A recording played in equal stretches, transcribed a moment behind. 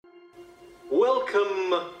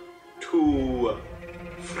Welcome to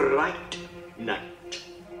Fright Night.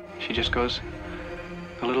 She just goes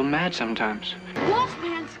a little mad sometimes.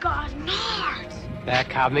 Wolfman's got nards. They're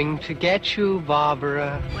coming to get you,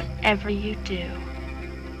 Barbara. Whatever you do,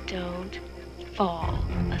 don't fall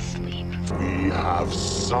asleep. We have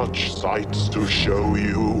such sights to show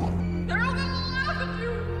you. They're all gonna laugh at you.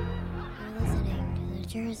 You're listening to the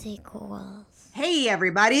Jersey Ghouls. Hey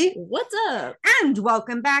everybody, What's up? and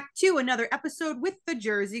welcome back to another episode with the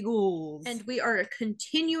Jersey Ghouls. And we are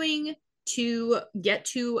continuing to get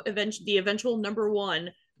to the eventual number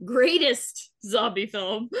one greatest zombie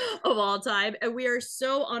film of all time. And we are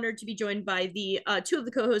so honored to be joined by the two of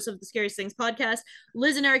the co-hosts of the Scariest Things podcast.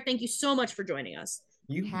 Liz and Eric, thank you so much for joining us.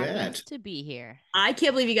 You Happy bet. to be here. I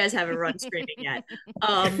can't believe you guys haven't run screaming yet.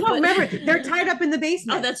 no, remember, they're tied up in the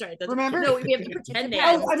basement. Oh, that's right. Remember? No, we have to pretend they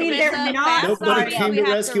are. Oh, I mean, they're not. Nobody came to we have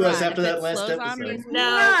rescue to us run. after If that it's last slow episode. zombies, No,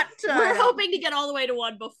 Not we're hoping to get all the way to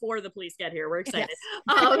one before the police get here. We're excited.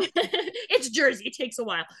 It's Jersey. It takes a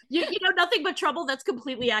while. You know, nothing but trouble. That's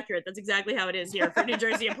completely accurate. That's exactly how it is here for New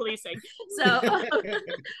Jersey and policing. So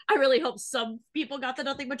I really hope some people got the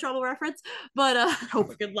Nothing But Trouble reference, but I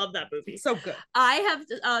hope you love that movie. So good. I have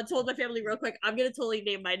told my family real quick, I'm going to totally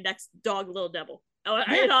name my next dog Little Devil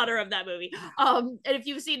in honor of that movie. And if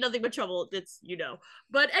you've seen Nothing But Trouble, it's, you know.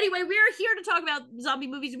 But anyway, we are here to talk about zombie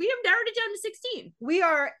movies. We have narrowed it down to 16. We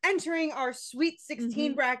are entering our Sweet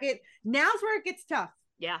 16 bracket. Now's where it gets tough.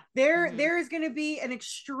 Yeah. There is going to be an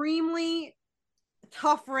extremely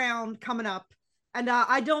tough round coming up. And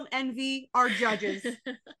I don't envy our judges.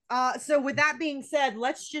 So with that being said,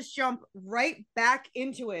 let's just jump right back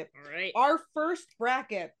into it. All right. Our first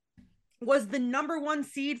bracket was the number one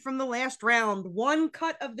seed from the last round, One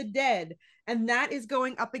Cut of the Dead. And that is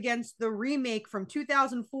going up against the remake from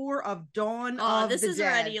 2004 of Dawn of the Dead. This is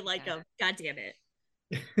already like a, God damn it.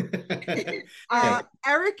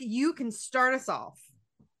 Eric, you can start us off.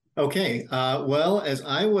 Okay. Well, as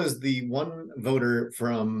I was the one voter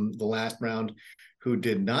from the last round who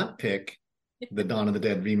did not pick the Dawn of the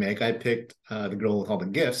Dead remake, I picked the girl with all the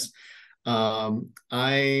gifts. I'm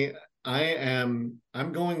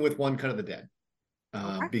going with One Cut of the Dead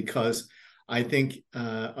because I think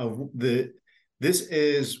this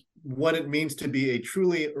is what it means to be a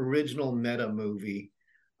truly original meta movie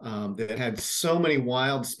that had so many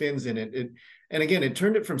wild spins in it. And again, it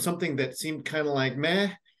turned it from something that seemed kind of like meh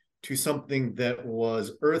to something that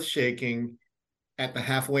was earth-shaking at the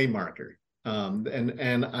halfway marker.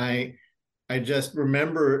 And I just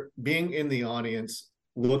remember being in the audience,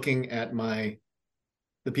 looking at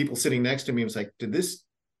the people sitting next to me. It was like, is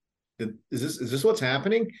this what's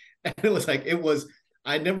happening? And it was like,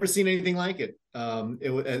 I'd never seen anything like it.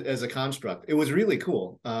 It was as a construct. It was really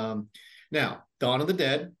cool. Now, Dawn of the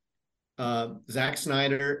Dead, Zack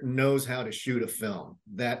Snyder knows how to shoot a film.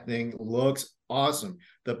 That thing looks awesome.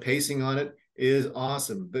 The pacing on it is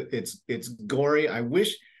awesome. It's gory. I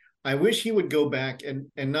wish he would go back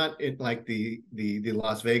and not like the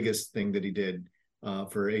Las Vegas thing that he did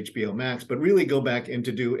for HBO Max, but really go back and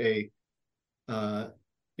to do an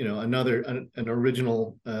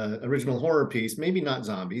original horror piece. Maybe not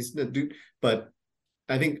zombies, but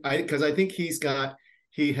I think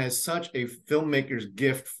he has such a filmmaker's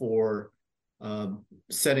gift for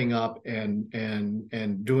setting up and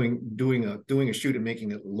doing a shoot and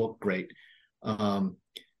making it look great. And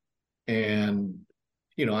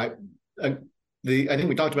you know, I think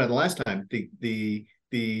we talked about it the last time.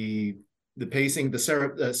 The pacing, the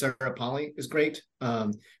Sarah Polley is great.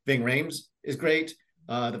 Ving Rhames is great.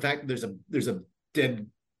 The fact that there's a dead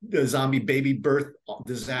zombie baby birth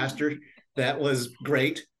disaster, that was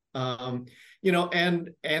great. You know,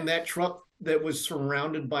 and that truck that was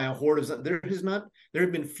surrounded by a horde of there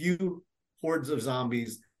have been few hordes of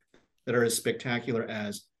zombies that are as spectacular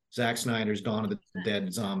as Zack Snyder's Dawn of the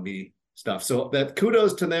Dead zombie stuff. So that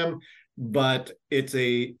kudos to them, but it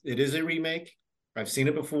is a remake. I've seen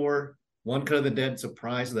it before. One Cut of the Dead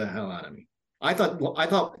surprised the hell out of me. I thought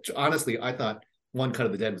honestly, One Cut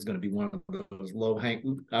of the Dead was going to be one of those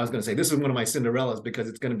I was going to say this is one of my Cinderellas because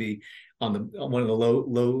it's going to be on one of the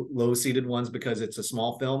low seated ones because it's a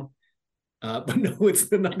small film. But no, it's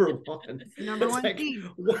the number one. Number it's one like, seed.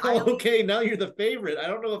 well, okay, now you're the favorite. I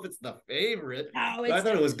don't know if it's the favorite. No, I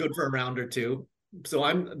thought it was good for a round or two. So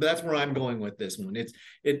that's where I'm going with this one.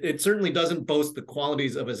 It certainly doesn't boast the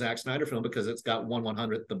qualities of a Zack Snyder film because it's got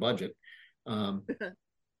 1/100th the budget.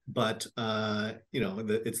 But you know,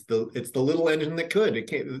 it's the little engine that could.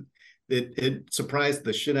 It surprised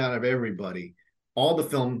the shit out of everybody. All the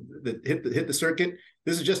film that hit the circuit.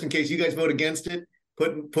 This is just in case you guys vote against it.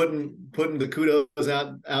 Putting the kudos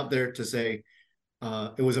out there to say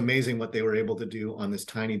it was amazing what they were able to do on this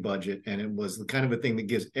tiny budget, and it was the kind of a thing that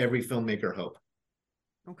gives every filmmaker hope.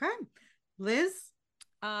 Okay, Liz.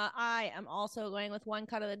 I am also going with One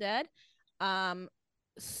Cut of the Dead.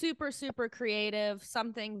 Super creative,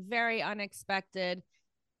 something very unexpected.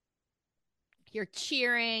 You're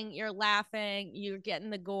cheering, you're laughing, you're getting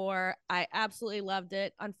the gore. I absolutely loved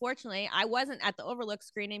it. Unfortunately, I wasn't at the Overlook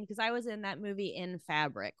screening because I was in that movie In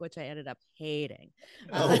Fabric, which I ended up hating.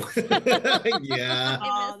 Yeah.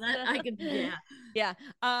 Yeah.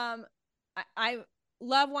 I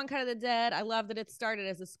love One Cut of the Dead. I love that it started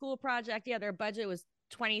as a school project. Yeah, their budget was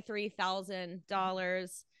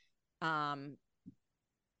 $23,000.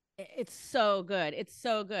 It's so good. It's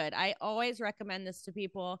so good. I always recommend this to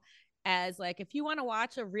people as like, if you want to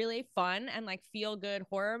watch a really fun and like feel good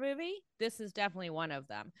horror movie, this is definitely one of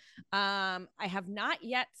them. I have not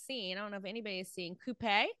yet seen, I don't know if anybody's seen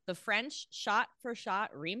Coupé, the French shot for shot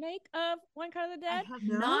remake of One Cut of the Dead. I have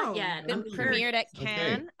not yet. It premiered at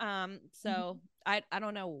Cannes. So I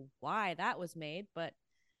don't know why that was made, but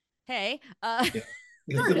hey,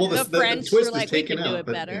 Well, the French twist were like, was we can taken do out, it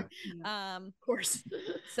but, better. yeah. Of course.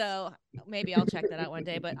 So maybe I'll check that out one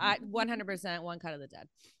day, but I 100% One Cut of the Dead.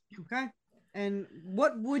 Okay. And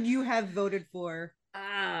what would you have voted for?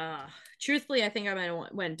 Truthfully, I think I might have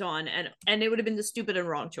went Dawn, and it would have been the stupid and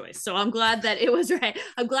wrong choice. So I'm glad that it was right.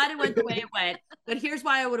 I'm glad it went the way it went. But here's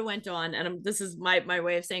why I would have went Dawn, and this is my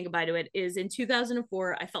way of saying goodbye to it. Is in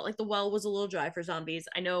 2004, I felt like the well was a little dry for zombies.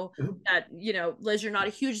 I know that Liz, you're not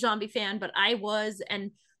a huge zombie fan, but I was,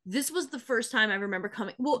 and this was the first time I remember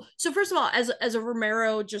coming. Well, so first of all, as a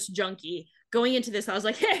Romero just junkie, going into this, I was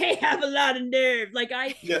like, hey, have a lot of nerve. Like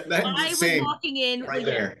I was walking in right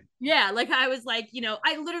there. Yeah, like I was like,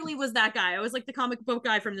 I literally was that guy. I was like the comic book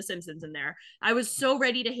guy from The Simpsons in there. I was so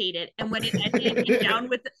ready to hate it. And when it ended, down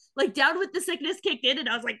with the sickness kicked in, and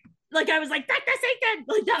I was like I was like, that's Satan.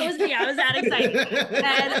 Like that was me. I was that excited.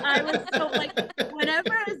 And I was so like,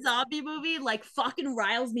 whenever a zombie movie like fucking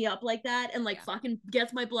riles me up like that and like fucking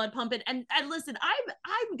gets my blood pumping. And listen,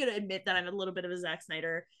 I'm gonna admit that I'm a little bit of a Zack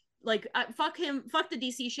Snyder. Like fuck him, fuck the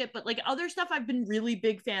DC shit, but like other stuff I've been really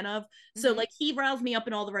big fan of. So like he riles me up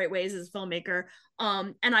in all the right ways as a filmmaker.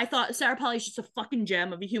 And I thought Sarah Polley's just a fucking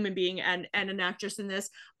gem of a human being and an actress in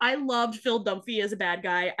this. I loved Phil Dunphy as a bad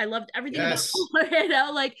guy. I loved everything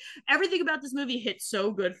about like everything about this movie hit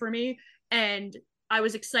so good for me. And I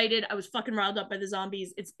was excited. I was fucking riled up by the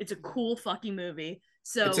zombies. It's a cool fucking movie.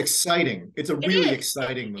 So it's exciting. It's a really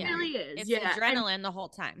exciting movie. It really is. It's adrenaline the whole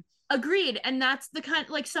time. Agreed. And that's the kind,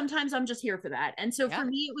 like sometimes I'm just here for that. And so for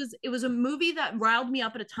me, it was a movie that riled me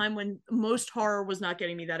up at a time when most horror was not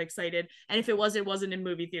getting me that excited. And if it wasn't in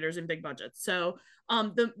movie theaters and big budgets. So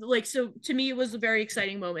so to me, it was a very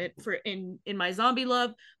exciting moment for in my zombie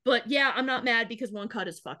love. But yeah, I'm not mad because One Cut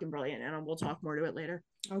is fucking brilliant, and we'll talk more to it later.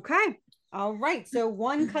 Okay. All right. So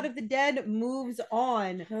One Cut of the Dead moves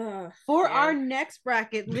on. For our next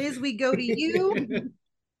bracket, Liz, we go to you.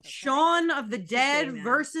 Shaun of the Dead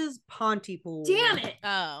versus Pontypool. Damn it.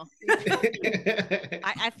 Oh.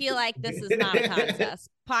 I feel like this is not a contest.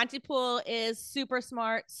 Pontypool is super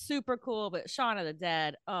smart, super cool, but Shaun of the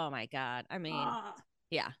Dead, oh my God. I mean,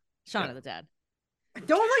 Shaun of the Dead.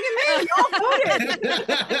 Don't look at me. Y'all voted.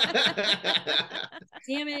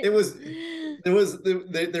 Damn it.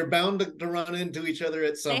 They're bound to run into each other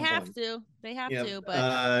at some point. They have to,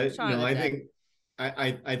 but Shaun of the Dead.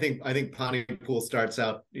 I think Pontypool starts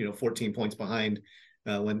out 14 points behind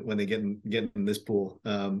when they get in this pool.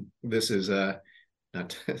 This is not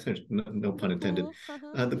there's no pun intended.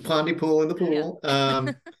 The Pontypool in the pool.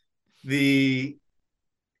 The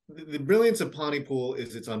brilliance of Pontypool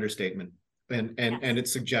is its understatement and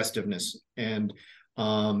its suggestiveness, and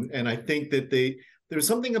I think that there's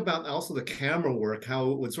something about also the camera work,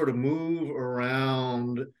 how it would sort of move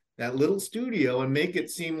around that little studio and make it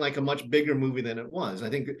seem like a much bigger movie than it was. I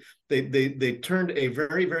think they turned a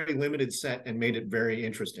very, very limited set and made it very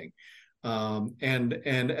interesting. And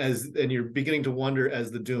you're beginning to wonder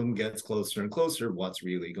as the doom gets closer and closer, what's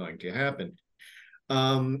really going to happen.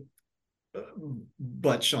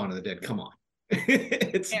 But Shaun of the Dead, come on.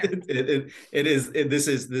 This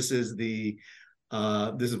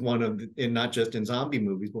is one of and not just in zombie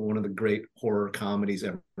movies, but one of the great horror comedies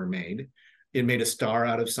ever made. It made a star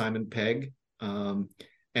out of Simon Pegg and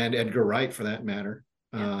Edgar Wright, for that matter.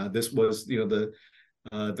 This was, the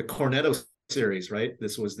Cornetto series, right?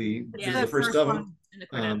 This was the first of them.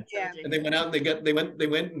 And they went out and they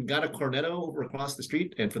went and got a Cornetto over across the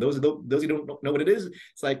street. And for those who don't know what it is,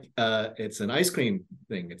 it's like it's an ice cream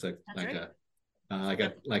thing. It's a like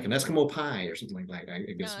an Eskimo pie or something like that.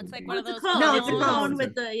 I guess. No, it's like be. one of What's it those. called? No, It's a cone. cone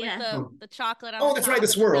with the the chocolate on Oh, the that's top right, the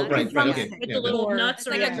and swirl. nuts. Right, okay. with the little Or- nuts It's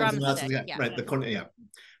like a around. drumstick. Yeah, Yeah. right. The corn, yeah.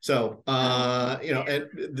 So,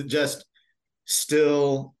 and just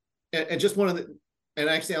still, and just one of the, and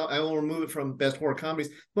actually, I will remove it from best horror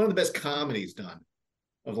comedies. One of the best comedies done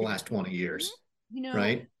of the last 20 years, You know,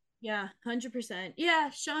 right? Yeah, 100%. Yeah,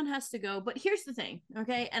 Sean has to go. But here's the thing,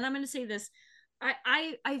 okay? And I'm going to say this.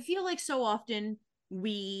 I feel like so often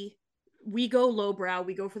we go lowbrow,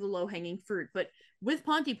 we go for the low-hanging fruit, but with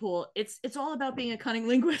Pontypool, it's all about being a cunning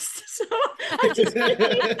linguist. So I just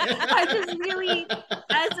really,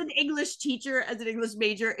 as an English teacher, as an English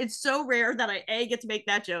major, it's so rare that I A, get to make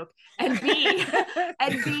that joke, and B,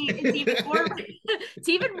 it's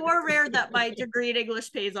even more rare that my degree in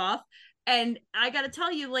English pays off. And I gotta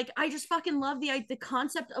tell you, like, I just fucking love the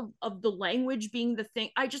concept of the language being the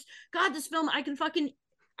thing. God, this film, I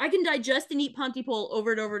can digest and eat Pontypool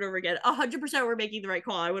over and over and over again. 100% we're making the right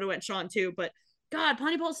call. I would have went Sean too, but God,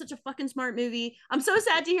 Pontypool is such a fucking smart movie. I'm so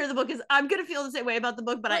sad to hear the book is. I'm gonna feel the same way about the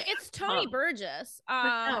book, but it's Tony Burgess.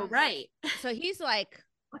 Oh, right. So he's like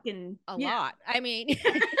fucking a yeah. lot. I mean,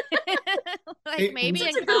 like maybe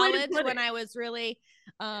That's in a good way to college put when it. I was really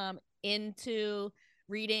into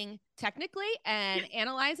reading technically and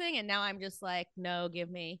analyzing, and now I'm just like, no,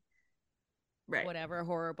 give me whatever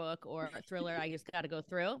horror book or thriller I just got to go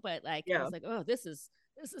through. But like, I was like, oh, this is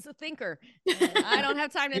a thinker. And I don't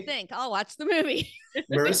have time to think. I'll watch the movie.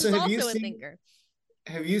 Marissa,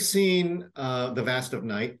 have you seen The Vast of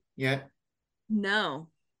Night yet? No.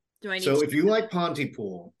 Do I need So to? if you like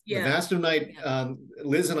Pontypool, The Vast of Night,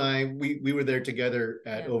 Liz and I, we were there together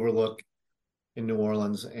at Overlook in New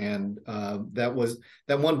Orleans, and that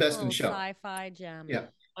won Best in Show. Sci-fi gem. Yeah.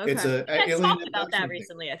 Okay. It's a I alien talked about that abduction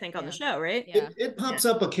recently, I think, on the show, right? It pops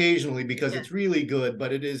up occasionally because it's really good,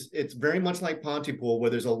 but it's very much like Pontypool, where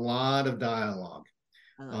there's a lot of dialogue,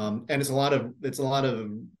 and it's a lot of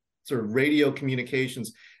sort of radio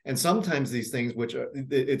communications, and sometimes these things,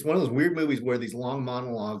 it's one of those weird movies where these long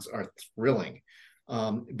monologues are thrilling,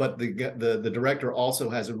 but the director also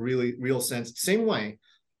has a real sense, same way,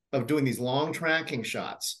 of doing these long tracking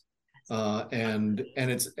shots. And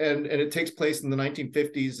it takes place in the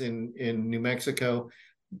 1950s in New Mexico.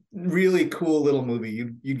 Really cool little movie.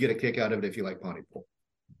 You'd get a kick out of it if you like Pontypool.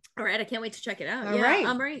 All right, I can't wait to check it out. All right.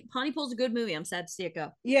 I'm right. Pontypool's a good movie. I'm sad to see it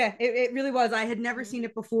go. Yeah, it really was. I had never seen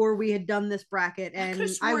it before we had done this bracket, and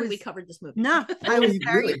we covered this movie. No, I was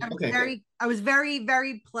very,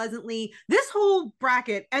 very pleasantly, this whole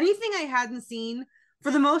bracket, anything I hadn't seen,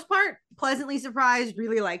 for the most part, pleasantly surprised,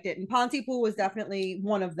 really liked it. And Pontypool was definitely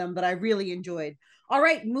one of them that I really enjoyed. All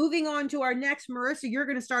right, moving on to our next. Marissa, you're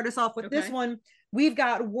going to start us off with this one. We've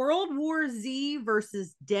got World War Z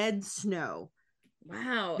versus Dead Snow.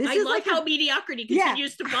 Wow. This I is like how mediocrity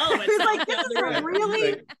continues to follow I was like, this is a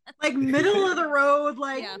really like middle of the road,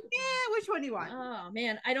 like, which one do you want? Oh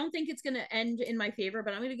man, I don't think it's gonna end in my favor,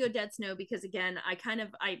 but I'm gonna go Dead Snow because again,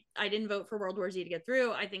 I didn't vote for World War Z to get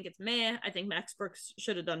through. I think it's meh. I think Max Brooks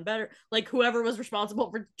should have done better. Like whoever was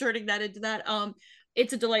responsible for turning that into that.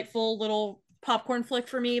 It's a delightful little popcorn flick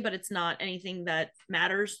for me, but it's not anything that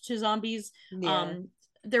matters to zombies. Yeah.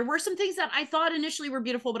 There were some things that I thought initially were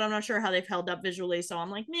beautiful, but I'm not sure how they've held up visually. So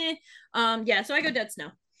I'm like, meh. So I go Dead Snow.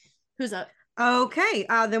 Who's up? Okay.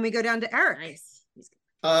 Then we go down to Eric. Nice.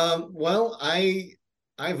 Well, I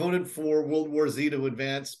voted for World War Z to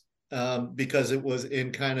advance because it was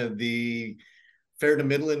in kind of the fair to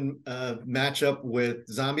Midland matchup with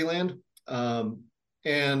Zombieland.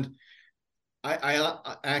 And I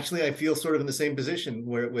actually feel sort of in the same position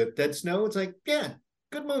where with Dead Snow, it's like, yeah,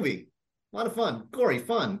 good movie. A lot of fun, gory,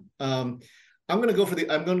 fun. I'm going to go for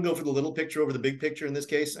the little picture over the big picture in this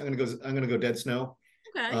case. I'm going to go Dead Snow.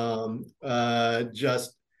 Okay.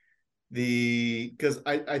 Just because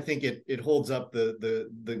I think it holds up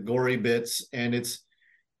the gory bits, and it's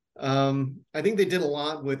I think they did a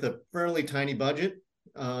lot with a fairly tiny budget,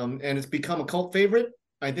 and it's become a cult favorite.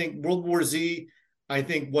 I think World War Z, I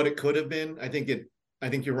think what it could have been, I think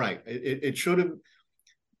you're right. It should have.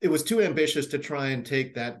 It was too ambitious to try and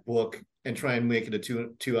take that book and try and make it a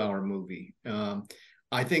two-hour movie.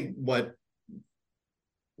 I think what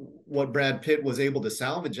Brad Pitt was able to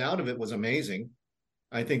salvage out of it was amazing.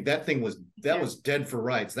 I think that was dead for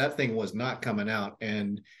rights. That thing was not coming out,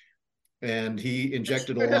 and he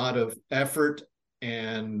injected a lot of effort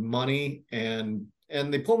and money, and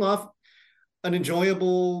they pulled off an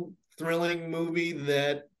enjoyable, thrilling movie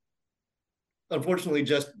that unfortunately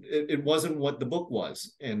just it wasn't what the book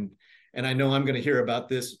was. And I know I'm going to hear about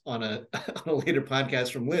this on a later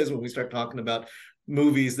podcast from Liz when we start talking about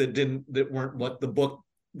movies that weren't what the book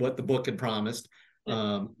what the book had promised.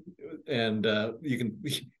 And you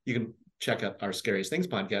can check out our Scariest Things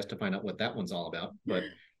podcast to find out what that one's all about. But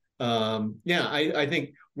I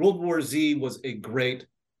think World War Z was a great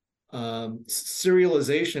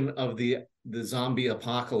serialization of the zombie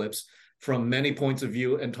apocalypse from many points of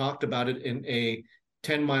view, and talked about it in a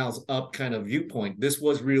 10 miles up kind of viewpoint. This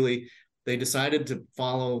was really, they decided to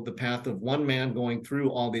follow the path of one man going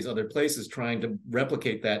through all these other places, trying to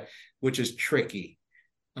replicate that, which is tricky.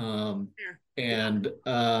 But in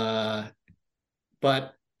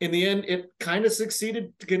the end, it kind of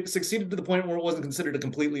succeeded to the point where it wasn't considered a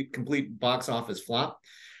complete box office flop.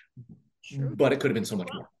 Sure. But it could have been so much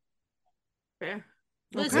more. Fair.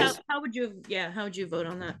 Liz, how would you vote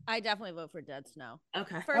on that? I definitely vote for Dead Snow.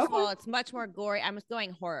 Okay. First of all, it's much more gory. I'm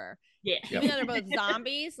going horror. Yeah. Even though they're both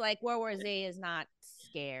zombies, like World War Z is not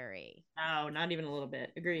scary. No, not even a little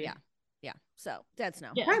bit. Agree. Yeah. So Dead Snow.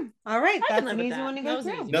 Yeah. Okay. All right. That's an easy one to go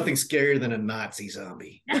through. Nothing scarier than a Nazi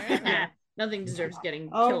zombie. Yeah. Nothing deserves getting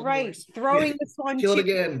all killed. Right. Worse. Throwing this one. Killed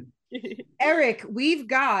again. Eric, we've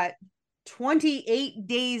got 28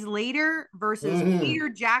 Days Later versus Peter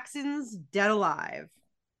Jackson's Dead Alive.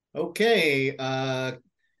 Okay. I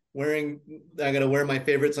gotta wear my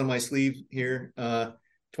favorites on my sleeve here.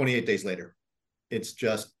 28 Days Later. It's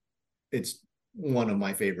one of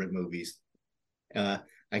my favorite movies.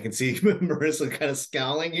 I can see Marissa kind of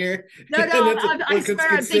scowling here. No, I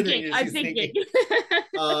swear I'm thinking.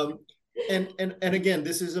 And again,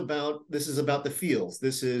 this is about the feels.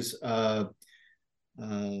 This is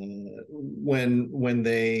when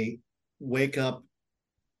they wake up,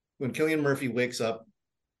 when Cillian Murphy wakes up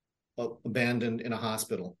abandoned in a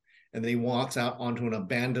hospital, and then he walks out onto an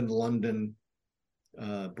abandoned London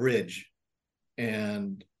bridge,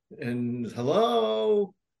 and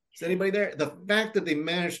hello, is anybody there? The fact that they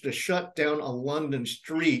managed to shut down a London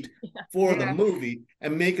street for the movie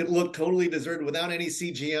and make it look totally deserted without any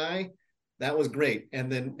CGI, that was great.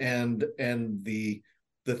 And then and the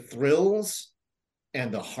thrills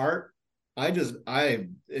and the heart,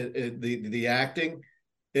 the acting,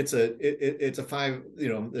 it's a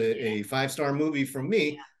 5-star movie from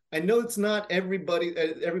me. I know it's not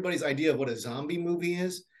everybody's idea of what a zombie movie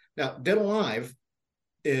is. Now, Dead Alive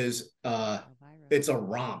is it's a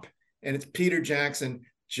romp, and it's Peter Jackson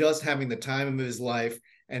just having the time of his life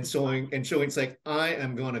and showing it's like, I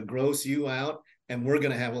am going to gross you out, and we're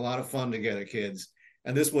going to have a lot of fun together, kids.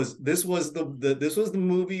 And this was the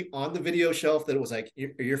movie on the video shelf that it was like,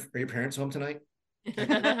 are your parents home tonight? You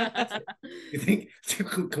think,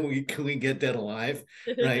 can we get Dead Alive,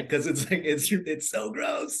 right? Because it's like it's so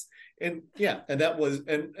gross. And that was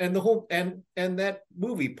and the whole and that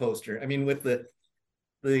movie poster, I mean, with the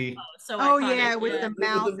with the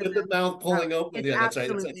mouth pulling open, that's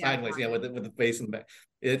right, it's sideways, with the face in the back.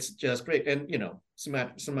 It's just great. And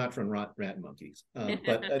Sumatra and rat monkeys,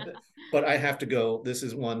 but I have to go. This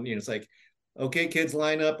is one, it's like, okay, kids,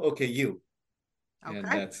 line up. Okay, you.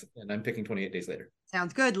 Okay. And I'm picking 28 Days Later.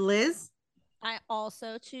 Sounds good. Liz? I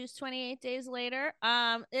also choose 28 Days Later.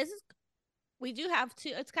 We do have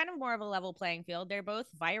two. It's kind of more of a level playing field. They're both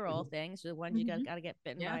viral things. The one you got to get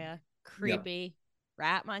bitten by a creepy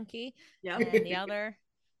rat monkey. Yeah. And the other,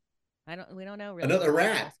 we don't know really. Another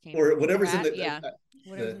rat or whatever's in the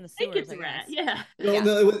whatever's in the I sewers. think it's a rat. Yeah.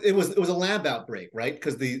 No, it was a lab outbreak, right?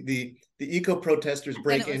 Because the eco protesters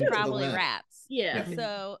break into probably the lab. Rats. Yeah.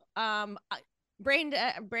 So Brain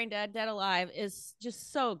Dead, Dead Alive is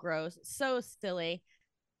just so gross, so silly,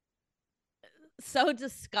 so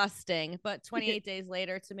disgusting. But 28 Days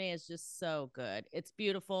Later to me is just so good. It's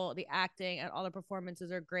beautiful. The acting and all the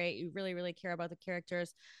performances are great. You really, really care about the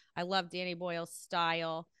characters. I love Danny Boyle's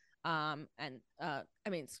style. It's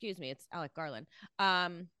Alec Garland.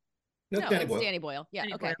 Danny Boyle. Danny Boyle. Yeah.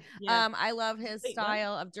 Danny okay. Boyle. Yeah. I love his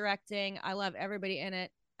style of directing. I love everybody in it.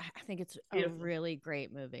 I think it's a really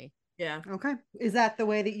great movie. Yeah. Okay. Is that the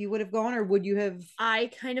way that you would have gone, or would you have? I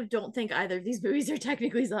kind of don't think either of these movies are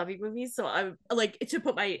technically zombie movies. So I'm like, to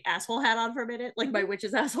put my asshole hat on for a minute, like my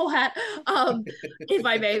witch's asshole hat. If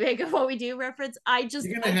I may make a What We Do reference,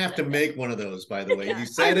 you're gonna have to make one of those, by the way. You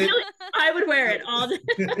said it. I would wear it all the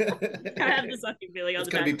I have this fucking feeling on it's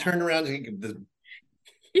the gonna back. be turned around, the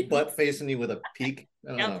butt facing you with a peak.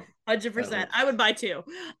 I don't know. 100%. I would buy two.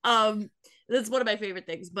 That's one of my favorite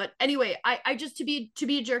things. But anyway, I just to be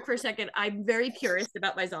a jerk for a second, I'm very purist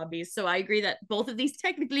about my zombies. So I agree that both of these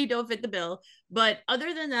technically don't fit the bill. But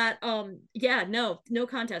other than that, no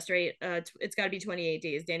contest, right? It's got to be 28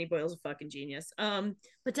 Days. Danny Boyle's a fucking genius.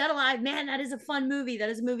 But Dead Alive, man, that is a fun movie. That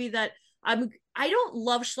is a movie that I don't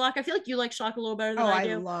love schlock. I feel like you like schlock a little better than I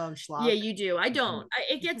do. I love schlock. Yeah, you do. I don't.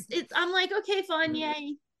 I'm like, okay, fun,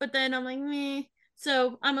 yay. But then I'm like, meh.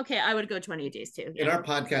 So I'm okay. I would go 28 Days too. In our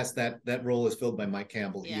podcast, that role is filled by Mike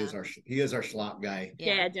Campbell. Yeah. He is our schlop guy.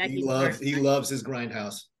 Yeah, He loves his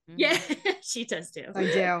grindhouse. Yeah, she does too. I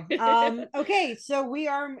do. Okay, so we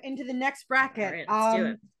are into the next bracket. All right, let's do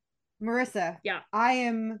it. Marissa. Yeah. I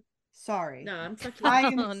am sorry. No, I'm fucking. I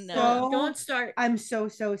am no. Don't start. I'm so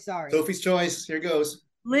sorry. Sophie's choice. Here goes.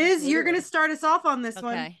 Liz, you're gonna start us off on this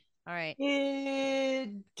one. Okay. All right.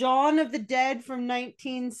 Dawn of the Dead from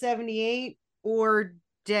 1978 or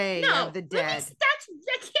Day No, of the Dead? That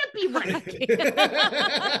can't be right.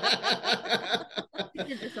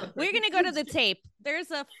 We're gonna go to the tape.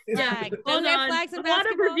 There's a flag. Hold Don't they have on. flags in I want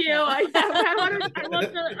a basketball? review. No. I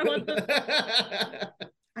want the.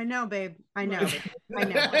 I know, babe. I know. I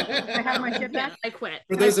know. I have my shit back. I quit.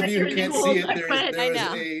 For those of you who I can't quit. see it, I there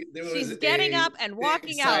quit. was She's getting up and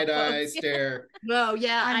walking out, side eye folks. stare. No,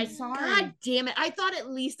 yeah, I'm sorry. God damn it! I thought at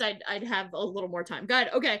least I'd have a little more time. God,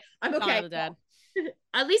 okay, I'm Dawn okay. of the Dead.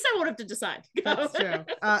 At least I won't have to decide. Go. That's true.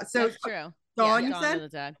 So That's true. Dawn, Yeah, you Dawn said? of the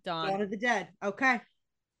Dead. Dawn. Dawn of the Dead. Okay.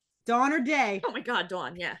 Dawn or Day? Oh my God,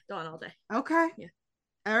 Dawn. Yeah, Dawn all day. Okay. Yeah.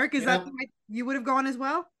 Eric, is that the way you would have gone as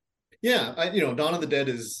well? Yeah, Dawn of the Dead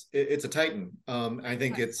it's a titan. I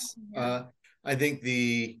think it's I think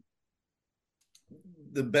the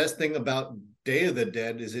best thing about Day of the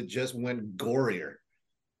Dead is it just went gorier.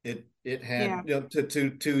 It had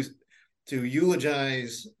to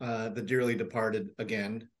eulogize the dearly departed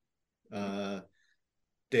again.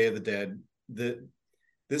 Day of the Dead.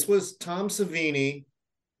 This was Tom Savini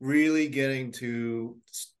really getting to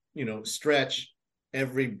stretch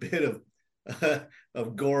every bit of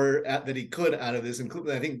gore that he could out of this,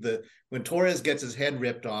 including I think when Torres gets his head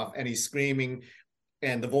ripped off and he's screaming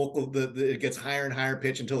and the vocal it gets higher and higher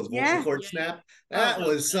pitch until his vocal cords snap. That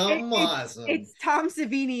was something awesome. It's Tom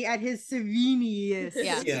Savini at his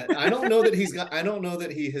Savini-est. Yeah. I don't know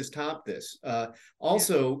that he has topped this.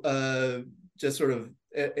 Just sort of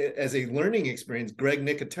as a learning experience, Greg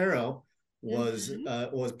Nicotero was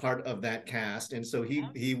part of that cast, and so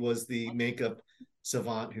he was the makeup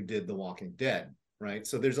savant who did The Walking Dead, right?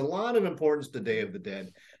 So there's a lot of importance to Day of the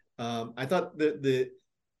Dead. I thought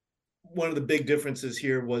one of the big differences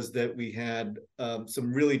here was that we had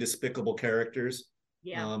some really despicable characters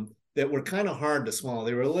that were kind of hard to swallow.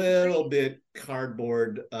 They were a little bit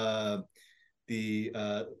cardboard.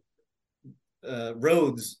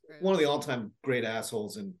 Rhodes, one of the all-time great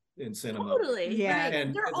assholes in cinema. Totally. Yeah. Right.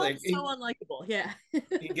 And They're it's all like, so unlikable. Yeah.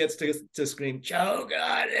 he gets to scream choke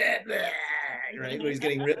on it, right? Where he's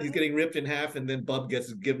getting ripped in half, and then Bub gets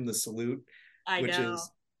to give him the salute, which is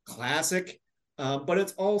classic. But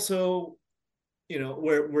it's also,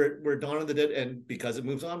 where Dawn of the Dead, and because it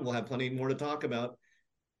moves on, we'll have plenty more to talk about,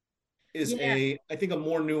 is I think a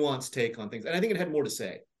more nuanced take on things, and I think it had more to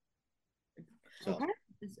say. So. Okay.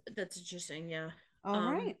 That's interesting. Yeah.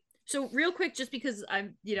 All right. So real quick, just because I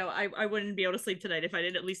wouldn't be able to sleep tonight if I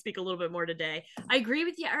didn't at least speak a little bit more today. I agree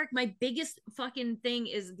with you, Eric. My biggest fucking thing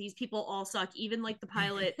is these people all suck. Even like the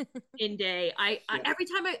pilot in Day. Every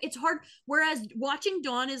time it's hard. Whereas watching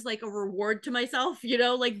Dawn is like a reward to myself,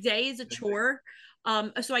 like Day is a chore.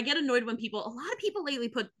 So I get annoyed when a lot of people lately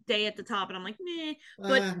put Day at the top, and I'm like, meh.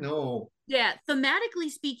 But no. Yeah, thematically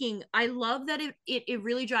speaking, I love that it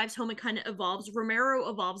really drives home. It kind of evolves. Romero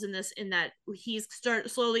evolves in that he's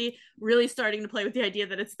slowly really starting to play with the idea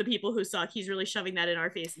that it's the people who suck. He's really shoving that in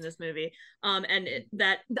our face in this movie.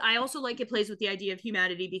 That I also like it plays with the idea of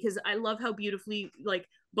humanity, because I love how beautifully like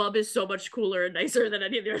Bub is so much cooler and nicer than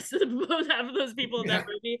any of the rest of half of those people in that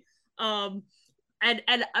movie.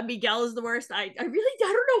 And Miguel is the worst. I don't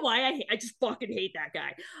know why I just fucking hate that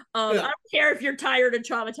guy. I don't care if you're tired and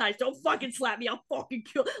traumatized. Don't fucking slap me. I'll fucking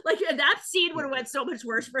kill. Like that scene would have went so much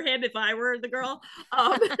worse for him if I were the girl.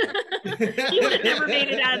 He would have never made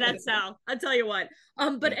it out of that cell. I'll tell you what.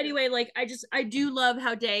 But anyway, like I do love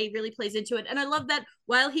how Day really plays into it, and I love that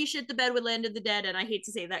while he shit the bed with Land of the Dead, and I hate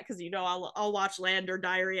to say that because I'll watch Land or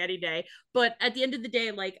Diary any day, but at the end of the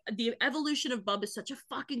day, like the evolution of Bub is such a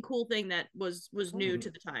fucking cool thing that was new to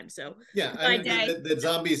the time. So yeah, I mean, the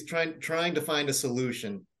zombies trying to find a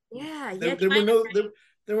solution. Yeah,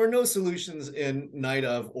 there were no solutions in Night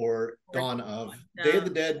of or Dawn of. No. Day of the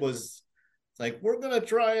Dead was like, we're gonna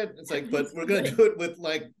try it. It's like, but we're gonna do it with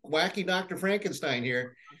like wacky Dr. Frankenstein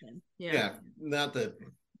here. Yeah, not the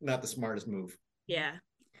smartest move. Yeah.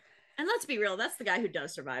 And let's be real, that's the guy who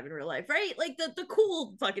does survive in real life, right? Like the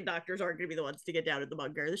cool fucking doctors aren't going to be the ones to get down in the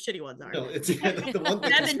bunker. The shitty ones are. No, it's the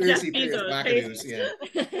conspiracy theorist wackadoos. Yeah.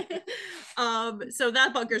 So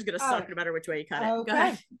that bunker's going to suck no matter which way you cut it. Okay. Go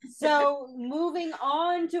ahead. So moving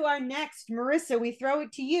on to our next, Marissa, we throw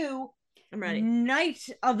it to you. I'm ready. Night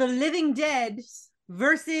of the Living Dead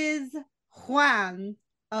versus Juan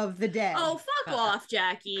of the Dead. Oh, fuck off,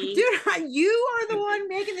 Jackie. Dude, you are the one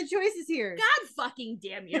making the choices here. God fucking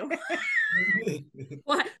damn you.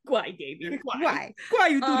 Why, Damien? Why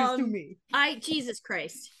you do this to me? Jesus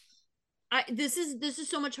Christ. This is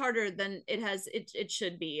so much harder than it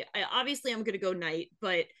should be. Obviously I'm gonna go night,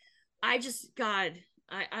 but I just, God,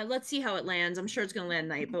 I let's see how it lands. I'm sure it's gonna land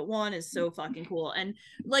night, but Juan is so fucking cool. And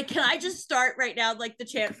like, can I just start right now, like the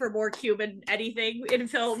chant for more Cuban anything in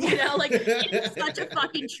film? You know, like it's such a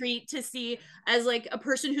fucking treat to see as like a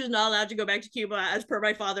person who's not allowed to go back to Cuba, as per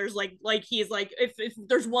my father's like he's like, if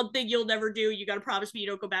there's one thing you'll never do, you gotta promise me you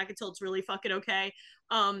don't go back until it's really fucking okay.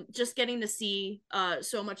 Just getting to see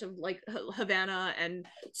so much of like Havana and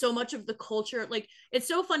so much of the culture. Like, it's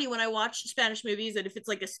so funny when I watch Spanish movies, and if it's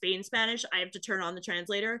like a Spain Spanish, I have to turn on the translator.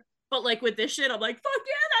 But like with this shit, I'm like, fuck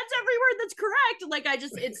yeah, that's every word that's correct. Like,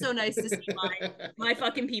 it's so nice to see my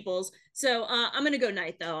fucking peoples. So I'm gonna go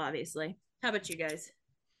night though, obviously. How about you guys?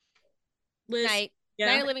 Liz? Night. Yeah.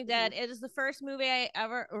 Night of the Living Dead. It is the first movie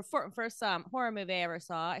first horror movie I ever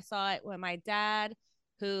saw. I saw it when my dad,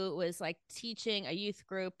 who was like teaching a youth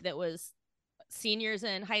group that was seniors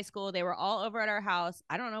in high school. They were all over at our house.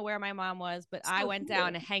 I don't know where my mom was, but I went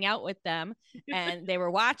down to hang out with them, and they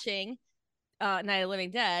were watching Night of the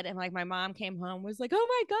Living Dead. And like, my mom came home, was like, oh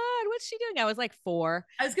my God, what's she doing? I was like 4.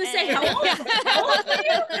 I was gonna say, how old are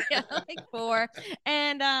you? Yeah, like 4.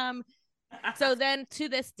 And so then to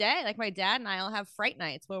this day, like, my dad and I will have fright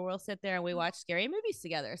nights where we'll sit there and we watch scary movies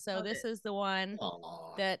together. So this is the one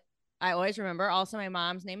that I always remember. Also, my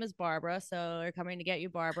mom's name is Barbara, so they're coming to get you,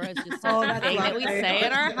 Barbara. It's just a thing that we say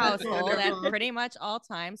in our household at pretty much all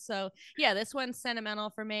times. So yeah, this one's sentimental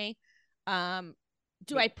for me.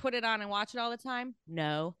 Do I put it on and watch it all the time?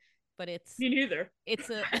 No, but it's me neither. It's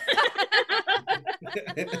a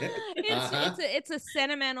it's a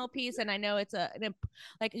sentimental piece, and I know it's an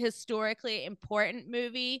like historically important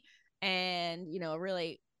movie, and you know, a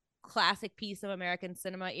really classic piece of American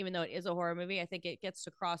cinema. Even though it is a horror movie, I think it gets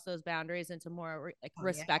to cross those boundaries into more like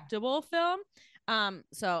respectable film.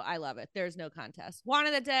 So I love it. There's no contest. Juan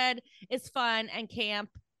of the Dead is fun and camp.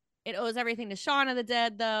 It owes everything to Shaun of the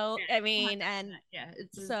Dead, though. Yeah, I mean, 100%. And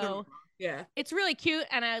yeah, it's really cute,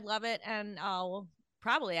 and I love it. And I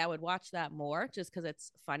would watch that more just because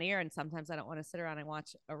it's funnier. And sometimes I don't want to sit around and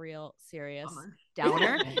watch a real serious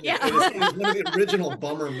downer. Yeah, it was one of the original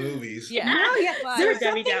bummer movies. Yeah, no, yeah. There's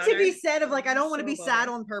something to be said of like, I don't want to be So sad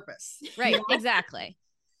on purpose. Right, exactly.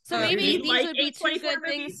 So maybe these would be two good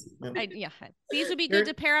things. These would be good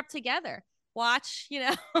to pair up together. Watch, you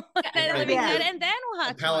know, and then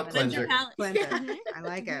watch palate cleanser. I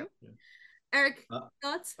like it. Eric,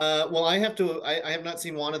 thoughts? Well, I have not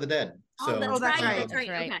seen Juan of the Dead. So, that's right.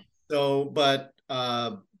 Okay. So, but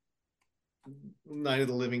Night of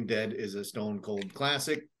the Living Dead is a stone cold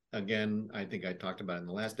classic. Again, I think I talked about it in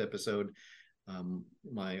the last episode.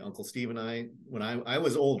 My Uncle Steve and I, when I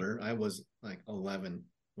was older, I was like 11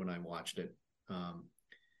 when I watched it.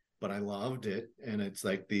 But I loved it, and it's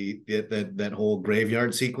like that whole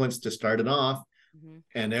graveyard sequence to start it off,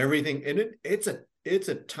 and everything. And it's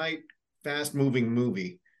a tight, fast moving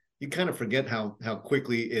movie. You kind of forget how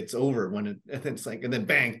quickly it's over when it's like, and then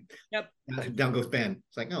bang, down goes Ben.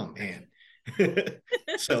 It's like, oh man.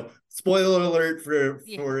 So spoiler alert for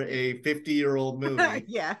a 50-year-old movie.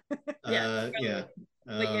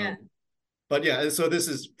 But yeah, so this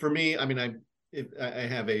is for me. I mean, I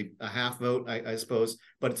have a half vote, I suppose,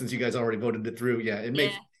 but since you guys already voted it through,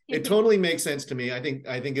 it totally makes sense to me. I think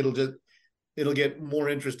it'll get more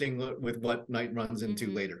interesting with what night runs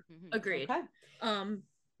into later. Agreed. Okay.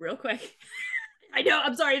 Real quick. I know.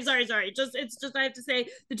 I'm sorry. It's just I have to say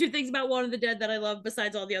the two things about Juan of the Dead that I love,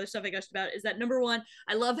 besides all the other stuff I gushed about, is that number one,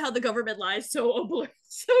 I love how the government lies so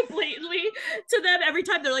blatantly to them every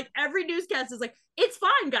time. They're like, every newscast is like, it's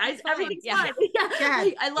fine, guys. Everything's fine.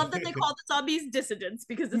 I love that they call the zombies dissidents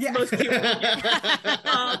because it's the most cute.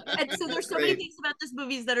 And so there's so many things about this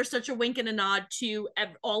movie that are such a wink and a nod to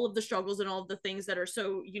all of the struggles and all of the things that are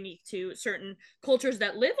so unique to certain cultures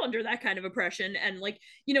that live under that kind of oppression. And like,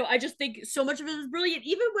 you know, I just think so much of it is brilliant.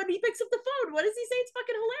 Even when he picks up the phone, what does he say? It's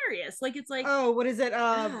fucking hilarious. Like, it's like, oh, what is it?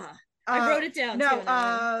 I wrote it down.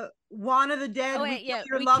 No, Juan of the Dead. Oh, wait,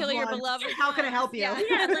 we kill your beloved. How can I help you?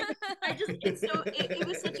 Yeah, like it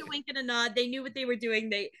was such a wink and a nod. They knew what they were doing.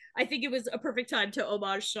 I think it was a perfect time to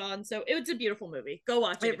homage Shaun. So it was a beautiful movie. Go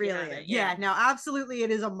watch it. It really is. Yeah, no, absolutely,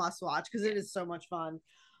 it is a must watch because it is so much fun.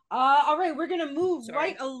 All right, we're gonna move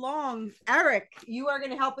right along. Eric, you are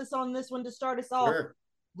gonna help us on this one to start us off. Sure.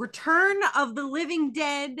 Return of the Living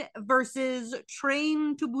Dead versus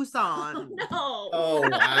Train to Busan. No. Oh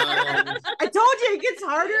wow! I told you it gets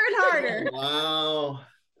harder and harder. Oh,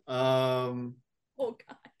 Um, Oh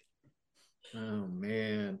God. oh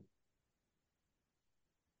man.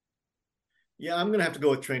 Yeah, I'm gonna have to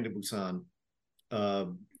go with Train to Busan.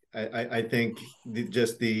 I think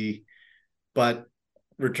but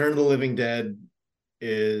Return of the Living Dead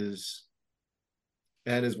is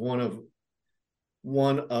one of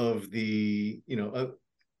the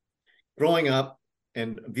growing up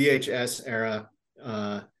and VHS era.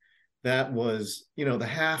 That was the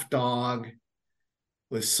half dog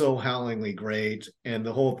was so howlingly great, and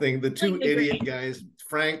the whole thing, the two idiot guys,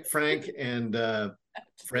 Frank and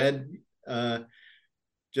Fred,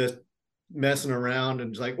 just messing around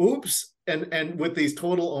and just like oops, and with these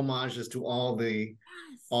total homages to all the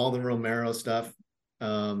Romero stuff.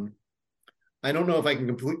 I don't know if I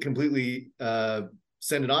can completely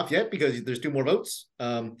send it off yet because there's 2 more votes.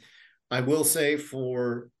 I will say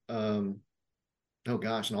for oh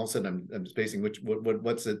gosh, and all of a sudden I'm spacing what's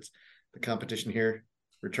the competition here?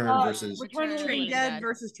 Return versus Return of the Living Dead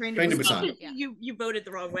versus Train to Busan. You voted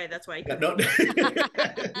the wrong way. That's why. No.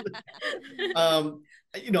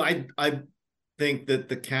 I think that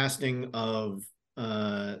the casting of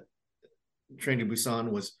Train to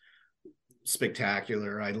Busan was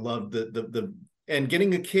spectacular. I loved the and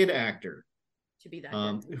getting a kid actor to be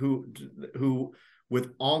that who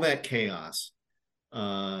with all that chaos,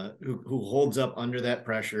 who holds up under that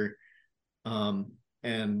pressure,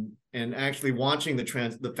 and actually watching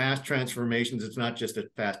the fast transformations. It's not just a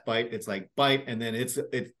fast bite, it's like bite and then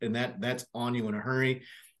that's on you in a hurry,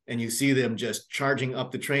 and you see them just charging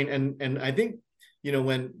up the train. And I think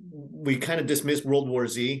when we kind of dismissed World War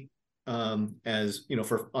Z as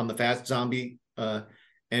for on the fast zombie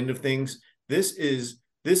end of things,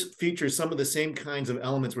 this features some of the same kinds of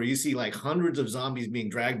elements where you see like hundreds of zombies being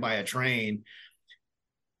dragged by a train.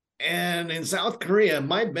 And in South Korea,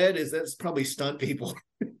 my bet is that's probably stunt people,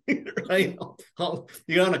 right?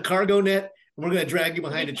 You're on a cargo net, and we're going to drag you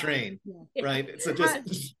behind a train, right? It's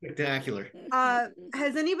just spectacular.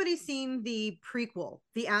 Has anybody seen the prequel,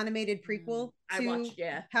 the animated prequel? I watched,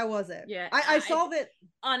 yeah. How was it? Yeah. I saw that.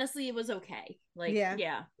 Honestly, it was okay. Like,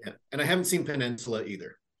 yeah. And I haven't seen Peninsula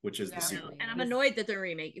either, which is the sequel. And I'm annoyed that they're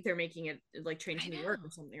making it like Train to New York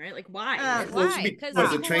or something, right? Like, why? Why? Because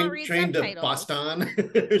was it train to Boston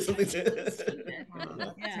or something?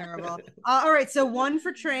 Terrible. All right, so 1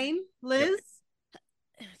 for Train. Liz?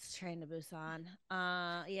 It's Train to Busan.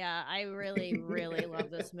 Yeah, I really, really love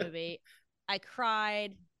this movie. I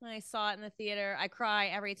cried when I saw it in the theater. I cry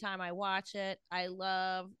every time I watch it. I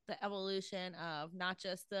love the evolution of not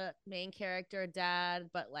just the main character, Dad,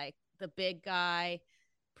 but like the big guy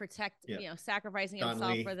sacrificing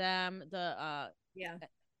himself for them. The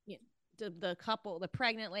couple, the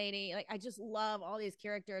pregnant lady. Like, I just love all these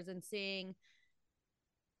characters and seeing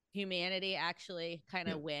humanity actually kind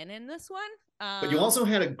of win in this one. But you also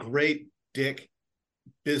had a great dick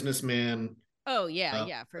businessman. Oh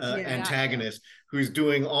yeah, for sure. Antagonist who's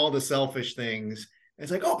doing all the selfish things.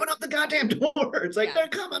 It's like, open up the goddamn door. It's like, they're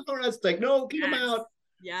coming for us. It's like, no, keep them out.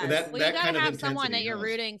 Yeah, you gotta have someone that you're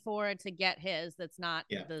rooting for to get his. That's not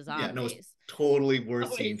the zombies. Yeah, no, it's totally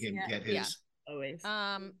worth seeing him get his. Yeah. Always.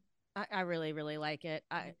 I really, really like it.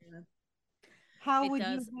 How would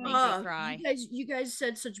you make me cry? You guys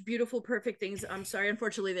said such beautiful, perfect things. I'm sorry,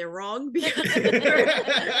 unfortunately, they're wrong because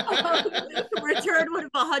Return would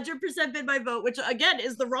have 100% been my vote, which again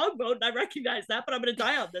is the wrong vote, and I recognize that, but I'm going to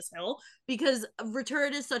die on this hill because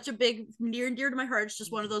Return is such a big, near and dear to my heart. It's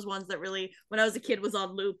just one of those ones that really, when I was a kid, was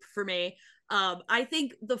on loop for me. I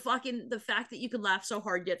think the fact that you can laugh so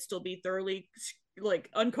hard yet still be thoroughly like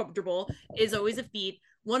uncomfortable is always a feat.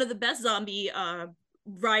 One of the best zombie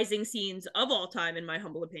rising scenes of all time, in my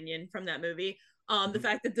humble opinion, from that movie. The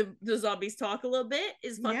fact that the zombies talk a little bit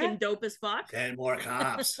is fucking dope as fuck. 10 more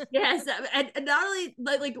cops. Yes, and not only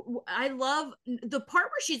like I love the part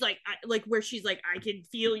where she's like I can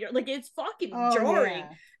feel your, like, it's fucking jarring. Yeah.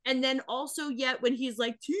 And then also, yet when he's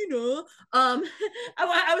like, Tina, I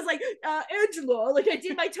was like, Angela, like I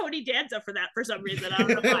did my Tony Danza for that for some reason. I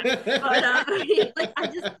don't know why. But like I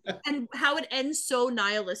just, and how it ends so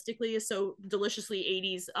nihilistically is so deliciously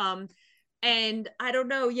 80s. And I don't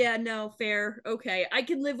know. Yeah, no, fair. Okay. I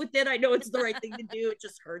can live with it. I know it's the right thing to do. It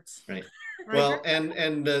just hurts. Right. Well,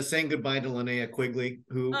 and saying goodbye to Linnea Quigley,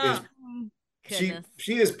 who is,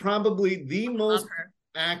 she is probably the most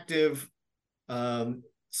active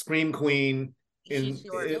scream queen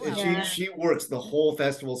she works the whole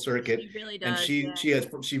festival circuit. She really does, and she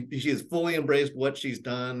has fully embraced what she's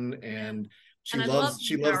done, and she loves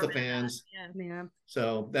the fans. Yeah.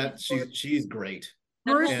 So that she's great.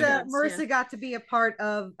 Marissa got to be a part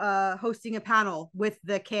of hosting a panel with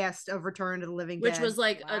the cast of Return to the Living Dead, which was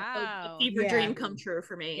like a fever dream come true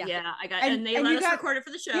for me. Yeah, I got and they and let us record it for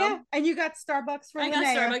the show. Yeah, and you got Starbucks for Linnea.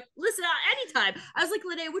 I got Starbucks. Listen, anytime. I was like,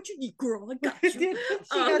 Linnea, what you need, girl? I got you. She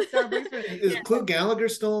got Starbucks for Is Clue Gallagher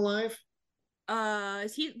still alive?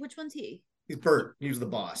 Is he? Which one's he? He's Bert. He was the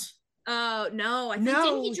boss. Oh no, I think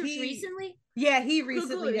didn't he just recently? Yeah, he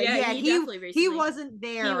recently did. Yeah, he definitely recently. He wasn't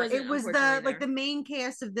there. It was the main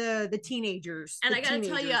cast of the teenagers. And I gotta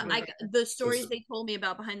tell you, the stories they told me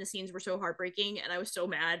about behind the scenes were so heartbreaking, and I was so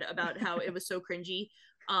mad about how it was so cringy.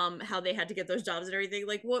 How they had to get those jobs and everything.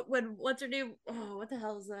 Like what's her name? Oh, what the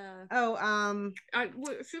hell's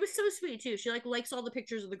she was so sweet too. She likes all the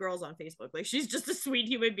pictures of the girls on Facebook. Like she's just a sweet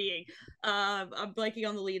human being. I'm blanking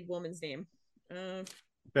on the lead woman's name.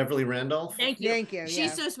 Beverly Randolph. Thank you.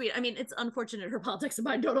 She's so sweet. I mean, it's unfortunate her politics and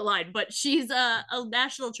mine don't align, but she's a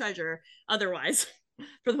national treasure otherwise,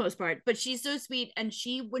 for the most part. But she's so sweet. And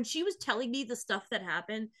when she was telling me the stuff that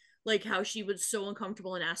happened, like how she was so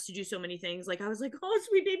uncomfortable and asked to do so many things, like I was like, oh,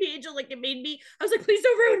 sweet baby angel. Like it made me, I was like, please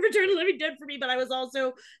don't ruin Return to the Living Dead for me. But I was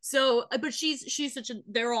also but she's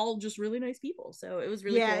they're all just really nice people. So it was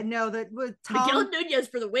really cool. No, that was Miguel Nunez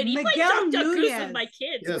for the win. He played Duck Goose with my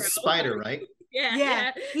kids. Yeah, Spider, right?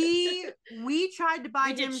 Yeah. We tried to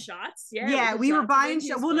buy him shots. We were buying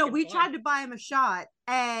shots. Well, no, we tried to buy him a shot,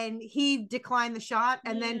 and he declined the shot,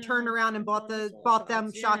 and then turned around and bought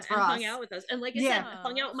them shots for us. Hung out with us, and like I said,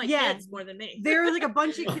 hung out with my kids more than me. There was like a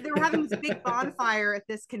bunch of they were having this big bonfire at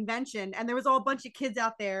this convention, and there was all a bunch of kids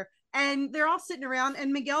out there, and they're all sitting around,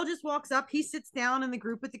 and Miguel just walks up, he sits down in the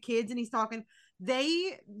group with the kids, and he's talking.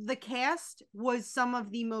 The cast was some of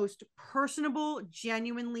the most personable,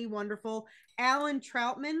 genuinely wonderful. Alan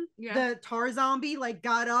Troutman, the Tar Zombie,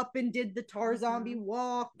 got up and did the Tar Zombie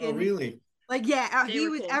walk. And, really? He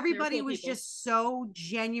was. Cool. Everybody cool was people. Just so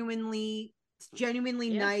genuinely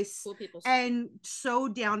nice, cool people. And so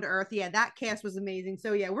down to earth. Yeah, that cast was amazing.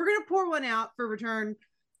 So yeah, we're gonna pour one out for Return.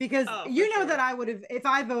 Because that I would have, if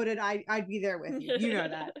I voted, I'd be there with you. You know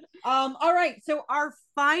that. All right. So our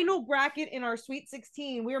final bracket in our Sweet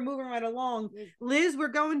 16, we are moving right along. Liz, we're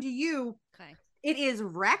going to you. Okay. It is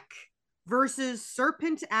Wreck versus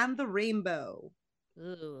Serpent and the Rainbow.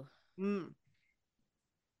 Ooh.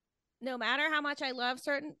 No matter how much I love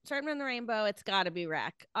Serpent and the Rainbow, it's got to be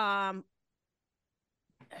Wreck.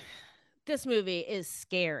 This movie is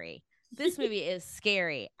scary.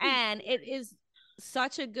 And it is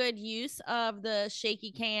such a good use of the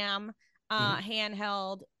shaky cam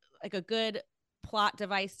handheld, like a good plot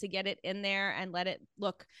device to get it in there and let it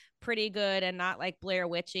look pretty good and not like Blair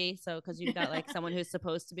Witchy. So because you've got like someone who's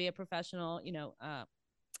supposed to be a professional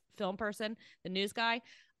film person, the news guy.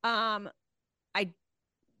 I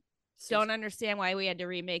don't understand why we had to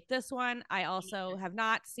remake this one. I also have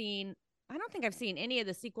not seen, I don't think I've seen any of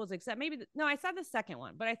the sequels except maybe I saw the second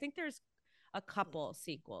one, but I think there's a couple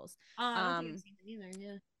sequels. I don't think I've seen it either.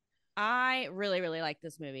 Yeah, I really, really like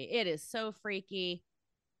this movie. It is so freaky,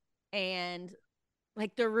 and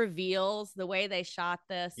like the reveals, the way they shot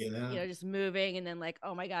this, just moving, and then like,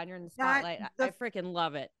 oh my god, you're in the spotlight. I freaking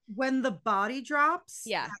love it. When the body drops,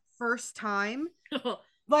 that first time,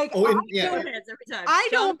 like every time. I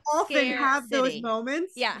don't often have those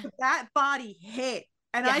moments. Yeah, but that body hit.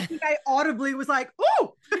 And I think I audibly was like,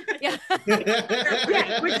 "Oh, yeah,"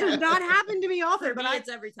 which does not happen to me often. But it's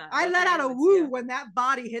every time. I let out a woo when that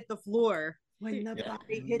body hit the floor. When the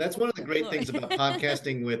body hit. That's one of the great things about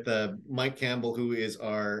podcasting with Mike Campbell, who is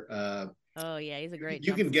our. Oh yeah, he's a great.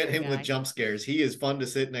 You can get him with jump scares. He is fun to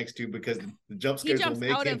sit next to because the jump scares will make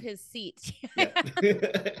him out of his seat.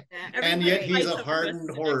 And yet he's a hardened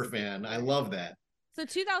horror fan. I love that.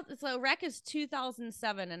 So Wreck is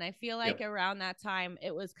 2007, and I feel like around that time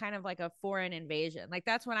it was kind of like a foreign invasion. Like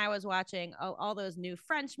that's when I was watching all those new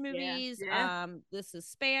French movies. This is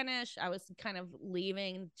Spanish. I was kind of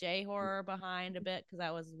leaving J horror behind a bit because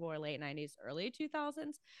I was more late 90s, early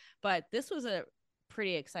 2000s. But this was a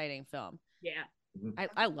pretty exciting film. Yeah,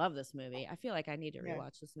 I love this movie. I feel like I need to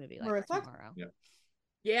rewatch this movie like tomorrow.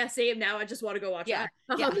 Yeah, same. Now I just want to go watch that.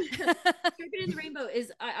 Serpent in the Rainbow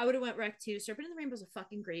is, I would have went Wreck too. Serpent in the Rainbow is a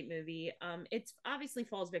fucking great movie. It's obviously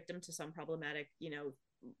falls victim to some problematic,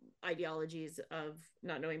 ideologies of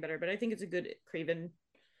not knowing better, but I think it's a good Craven,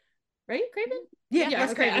 right? Craven? Yeah.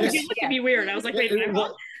 Okay. I was looking at me weird. I was like, wait a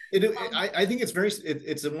minute. I think it's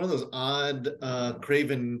it's one of those odd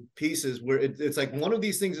Craven pieces where it's like one of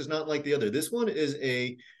these things is not like the other. This one is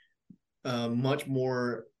a much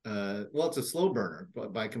more it's a slow burner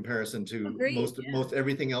by comparison to most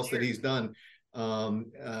everything else that he's done.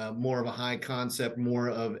 More of a high concept, more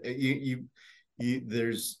of you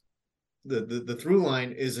there's the through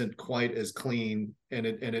line isn't quite as clean, and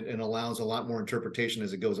it allows a lot more interpretation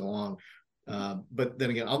as it goes along. But then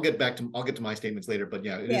again, I'll get to my statements later. But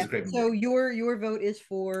yeah, it is a great movie. So your vote is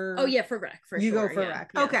for. Oh yeah, for Rec. For you sure. go for yeah.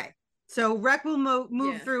 Rec. Yeah. Okay. So Rec will move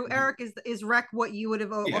Yeah. through. Eric, is Rec what you would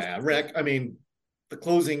have? Yeah, Rec. I mean, the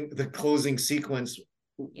closing sequence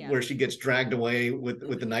where she gets dragged away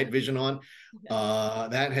with the night vision on.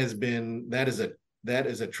 That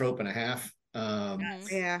is a trope and a half.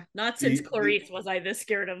 Yeah, not since Clarice was I this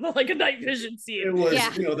scared of like a night vision scene. It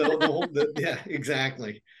was, you know, the whole yeah,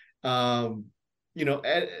 exactly. You know,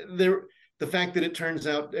 the fact that it turns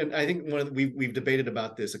out, and I think we've debated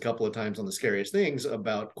about this a couple of times on the Scariest Things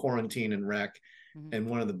about Quarantine and Rec, and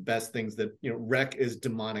one of the best things that, you know, Rec is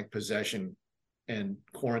demonic possession and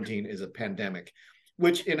Quarantine is a pandemic,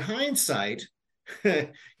 which in hindsight,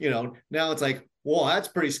 you know, now it's like, well, that's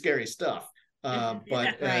pretty scary stuff.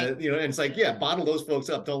 But you know, and it's like, yeah, bottle those folks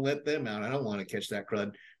up, don't let them out. I don't want to catch that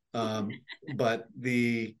crud. But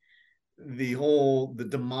the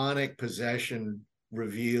demonic possession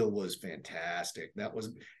reveal was fantastic. That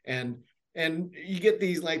was, and you get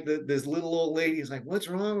these like this little old lady's like, what's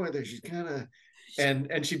wrong with her? She's kind of,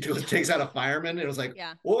 and she takes out a fireman, and it was like,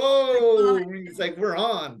 whoa, it's like, we're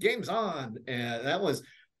on, game's on. And that was,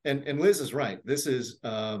 and Liz is right. This is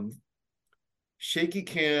shaky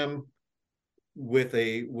cam with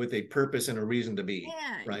a purpose and a reason to be,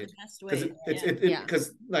 right?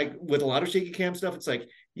 Because like with a lot of shaky cam stuff, it's like,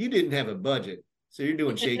 you didn't have a budget, so you're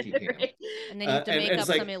doing shaky cam. And then you have to make up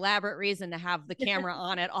some elaborate reason to have the camera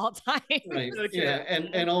on at all times. Right. Yeah.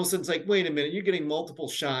 And all of a sudden it's like, wait a minute, you're getting multiple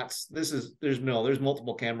shots. There's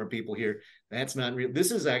multiple camera people here. That's not real.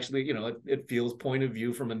 This is actually, you know, it feels point of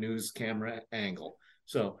view from a news camera angle.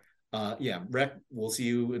 So yeah, Rec, we'll see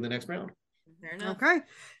you in the next round. Fair enough. Okay.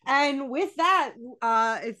 And with that,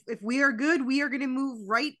 if we are good, we are going to move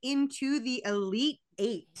right into the Elite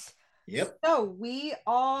Eight. Yep. So we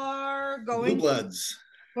are going Blue Bloods.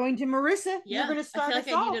 Going to Marissa. Yeah, You're going to start I feel us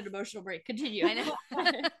like I off. need an emotional break. Continue. I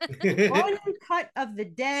know. One Cut of the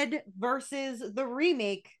Dead versus the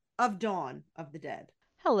remake of Dawn of the Dead.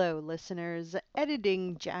 Hello, listeners.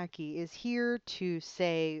 Editing Jackie is here to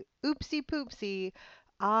say, oopsie poopsie,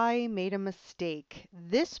 I made a mistake.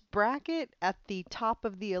 This bracket at the top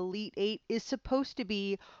of the Elite Eight is supposed to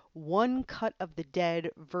be One Cut of the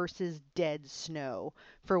Dead versus Dead Snow.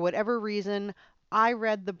 For whatever reason, I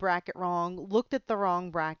read the bracket wrong, looked at the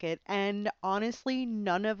wrong bracket, and honestly,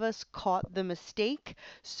 none of us caught the mistake.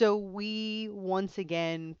 So we once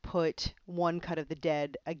again put One Cut of the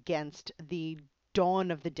Dead against the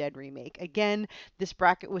Dawn of the Dead remake. Again, this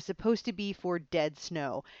bracket was supposed to be for Dead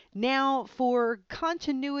Snow. Now, for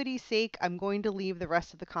continuity's sake, I'm going to leave the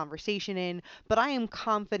rest of the conversation in, but I am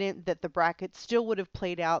confident that the bracket still would have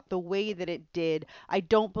played out the way that it did. I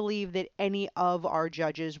don't believe that any of our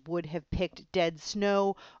judges would have picked Dead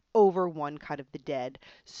Snow over One Cut of the Dead.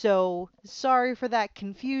 So, sorry for that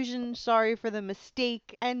confusion, sorry for the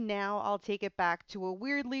mistake, and now I'll take it back to a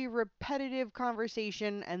weirdly repetitive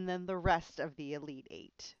conversation and then the rest of the Elite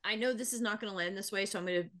Eight. I know this is not going to land this way, so I'm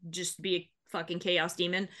going to just be a fucking chaos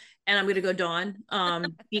demon, and I'm going to go Dawn,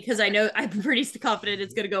 because I know I'm pretty confident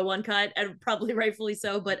it's going to go One Cut, and probably rightfully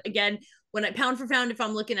so, but again, when I pound for pound, if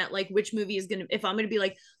I'm looking at like which movie is going to, if I'm going to be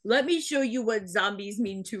like, let me show you what zombies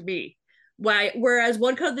mean to me. Whereas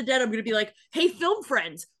One Cut of the Dead, I'm gonna be like, hey, film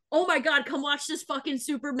friends, oh my god, come watch this fucking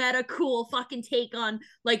super meta cool fucking take on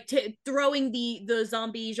like throwing the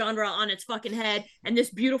zombie genre on its fucking head, and this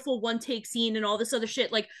beautiful one take scene and all this other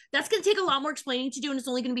shit. Like, that's gonna take a lot more explaining to do, and it's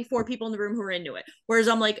only gonna be 4 people in the room who are into it. Whereas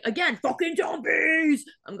I'm like, again, fucking zombies,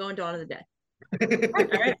 I'm going Dawn of the Dead. All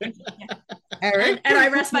right. Eric? And I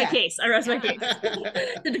rest my case. I rest my case.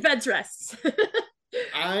 The defense rests.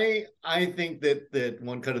 I think that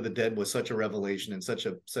One Cut of the Dead was such a revelation and such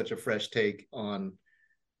a fresh take on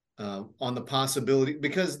the possibility,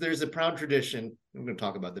 because there's a proud tradition. I'm going to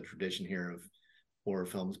talk about the tradition here of horror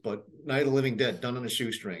films, but Night of the Living Dead done on a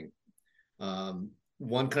shoestring.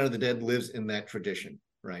 One Cut of the Dead lives in that tradition,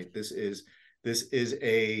 right? This is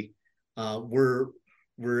a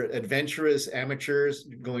we're adventurous amateurs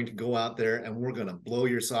going to go out there and we're going to blow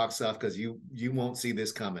your socks off because you won't see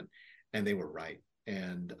this coming. And they were right.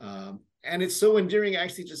 And it's so endearing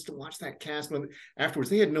actually just to watch that cast when afterwards.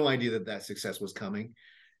 They had no idea that success was coming,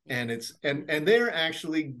 and it's and they're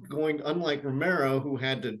actually going, unlike Romero, who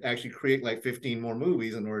had to actually create like 15 more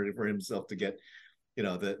movies in order for himself to get, you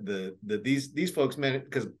know, these folks, man,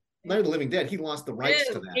 because Night of the Living Dead, he lost the rights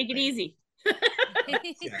to that. Take it easy.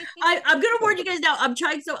 I'm gonna warn you guys now. I'm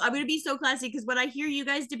gonna be so classy because when I hear you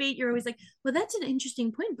guys debate, you're always like, well, that's an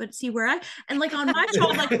interesting point, but see where and like on my show,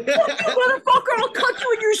 I'm like, fuck you, motherfucker, I'll cut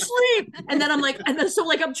you in your sleep. And then I'm like,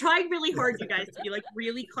 I'm trying really hard, you guys, to be like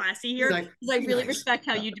really classy here because I really respect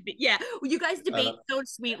how you debate. Yeah, well, you guys debate so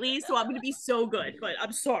sweetly, so I'm gonna be so good, but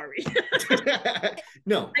I'm sorry.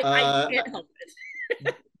 No, I can't help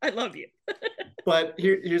it. I love you. But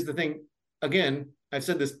here's the thing. Again, I've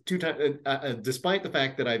said this 2 times, despite the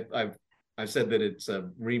fact that I've said that it's a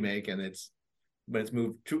remake and it's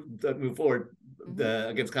moved forward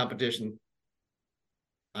against competition.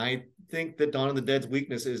 I think that Dawn of the Dead's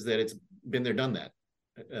weakness is that it's been there, done that,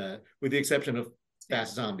 with the exception of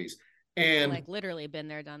Fast Zombies. And like literally been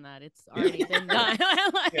there, done that. It's already been done.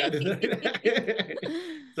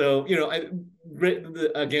 So, you know,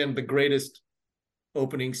 again, the greatest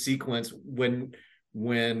opening sequence when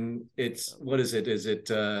it's, what is it? Is it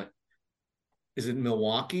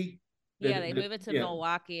Milwaukee? Yeah, they move it to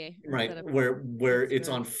Milwaukee. Right, where it's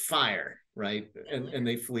on fire, right? And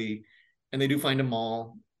they flee, and they do find a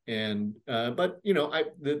mall, and but you know,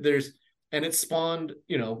 and it's spawned,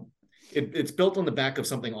 you know, it's built on the back of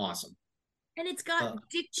something awesome. And it's got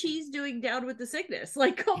Dick Cheese doing Down with the Sickness.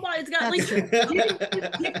 Like, come on, it's got like Dick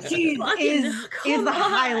Cheese is the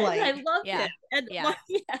highlight. I love it. And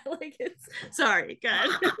like it's sorry, God.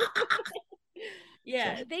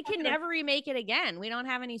 Yeah, they can never remake it again. We don't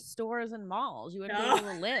have any stores and malls. You wouldn't be able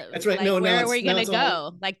to live. That's right. Like, where are we going to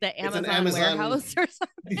go? Like the Amazon warehouse or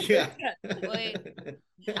something? Yeah. Wait,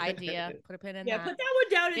 idea. Put a pin in that. Put that one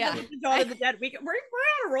down in the Dawn of the Dead. We're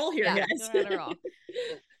on a roll here, guys. We're on a roll.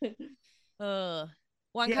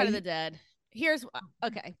 One Cut of the Dead. Here's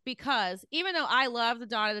okay, because even though I love the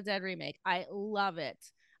Dawn of the Dead remake, I love it.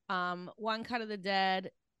 One Cut of the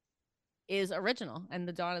Dead is original, and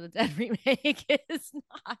the Dawn of the Dead remake is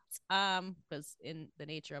not. Because in the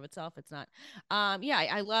nature of itself, it's not.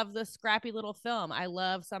 I love the scrappy little film. I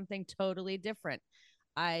love something totally different.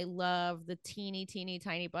 I love the teeny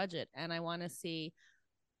tiny budget, and I want to see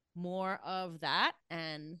more of that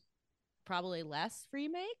and probably less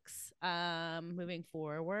remakes moving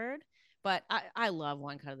forward. But I love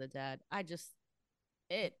One Cut of the Dead.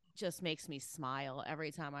 It just makes me smile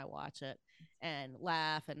every time I watch it and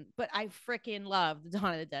laugh. But I freaking love the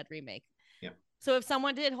Dawn of the Dead remake. Yeah. So if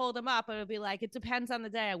someone did hold them up, it would be like, it depends on the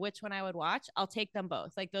day which one I would watch. I'll take them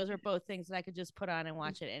both. Like those are both things that I could just put on and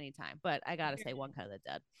watch at any time. But I gotta say, One Cut of the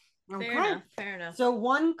Dead. Okay. Fair enough. So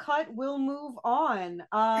One Cut will move on.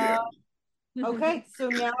 Okay, so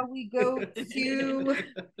now we go to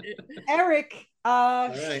Eric.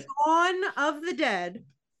 Right. Shaun of the Dead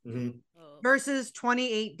versus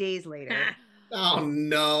 28 Days Later. Oh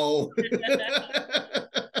no.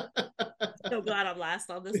 So glad I'm last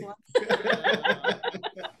on this one.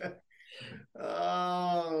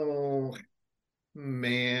 Oh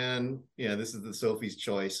man. Yeah, this is the Sophie's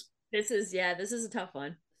choice. This is a tough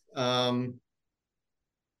one. I'm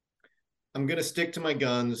gonna stick to my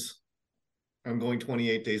guns. I'm going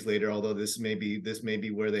 28 Days Later, although this may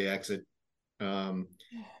be where they exit.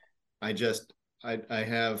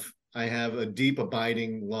 I have a deep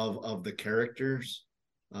abiding love of the characters.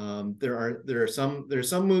 There are some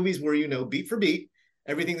movies where, you know, beat for beat,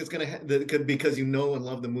 everything that's because you know and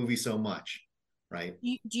love the movie so much, right?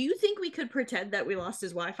 Do you think we could pretend that we lost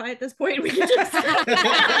his Wi-Fi at this point? We could just no,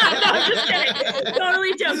 I'm just kidding.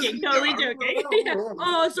 Totally joking.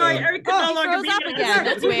 Oh, sorry, Eric could no longer be up again.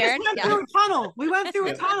 That's weird. We went through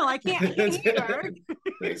a tunnel. I can't hear.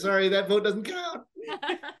 Sorry, that vote doesn't count.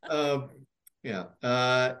 No,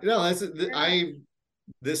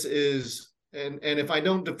 this is and if I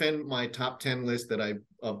don't defend my top 10 list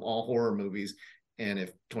of all horror movies, and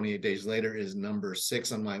if 28 Days Later is number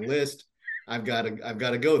 6 on my list, I've got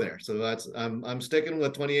to go there. So I'm sticking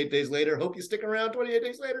with 28 Days Later. Hope you stick around 28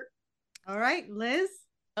 Days Later. All right, Liz.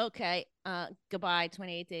 Okay. Goodbye,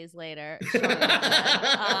 28 Days Later.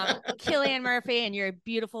 Cillian Murphy and your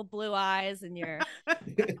beautiful blue eyes and your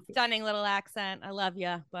stunning little accent. I love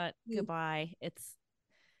you, but goodbye.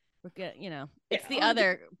 We're good, you know. It's the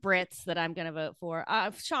other Brits that I'm gonna vote for.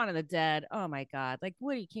 Shaun of the Dead. Oh my God! Like,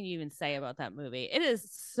 what can you even say about that movie? It is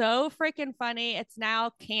so freaking funny. It's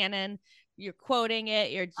now canon. You're quoting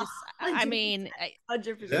it. You're just. 100%. I mean,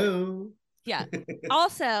 100%. Yeah.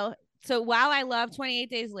 Also, so while I love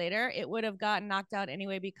 28 Days Later, it would have gotten knocked out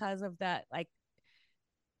anyway because of that like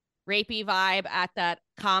rapey vibe at that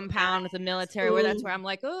compound with the military, where that's where I'm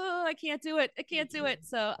like, oh, I can't do it.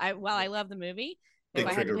 So while I love the movie, if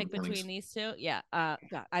I had to pick between these two, God,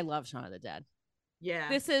 I love Shaun of the Dead. Yeah.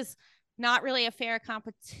 This is not really a fair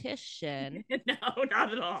competition. No,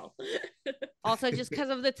 not at all. Also, just because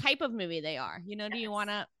of the type of movie they are. You know, do you want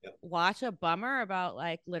to watch a bummer about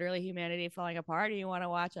like literally humanity falling apart? Or do you want to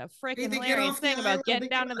watch a freaking hilarious thing about getting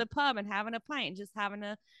down to the pub and having a pint and just having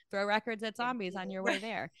to throw records at zombies on your way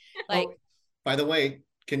there? Like, by the way,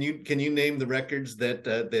 can you name the records that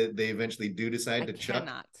they eventually do decide to chuck?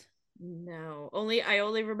 Cannot. No, I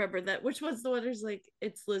only remember that. Which one's the one who's like,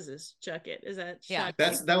 it's Liz's Chuck It? Is that? Yeah,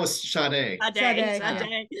 that was Sade.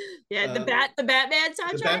 Sade. Yeah, the Batman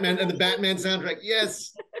soundtrack. The Batman and the Batman soundtrack.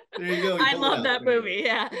 Yes, there you go. I love that movie.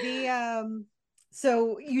 Yeah. The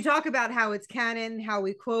so you talk about how it's canon, how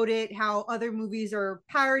we quote it, how other movies are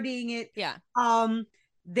parodying it. Yeah.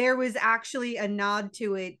 There was actually a nod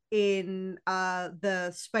to it in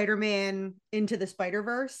the Spider-Man Into the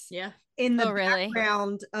Spider-Verse. Yeah. In the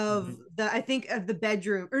background of the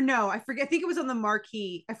bedroom, or no, I forget. I think it was on the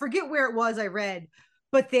marquee. I forget where it was. I read,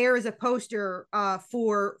 but there is a poster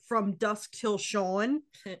for From Dusk Till Dawn,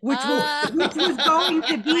 which was going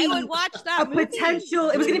to be I would watch that a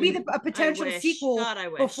potential. It was going to be a potential sequel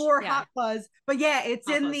before Hot Fuzz. But yeah, it's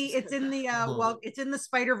in the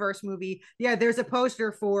Spider-Verse movie. Yeah, there's a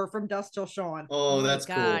poster for From Dusk Till Dawn. Oh, that's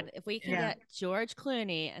God. cool. If we can get George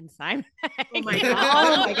Clooney and Simon. Oh my god.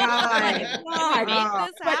 Oh my god.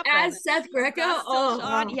 Make this But happen. as Seth Greco,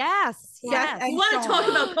 Sean. Yes. You want to talk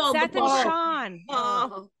about Call Seth and Sean.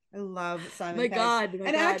 Oh, I love Simon. my Pegg. God.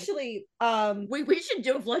 And actually, we should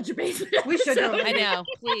do a Fletcher Basement. we should. I know.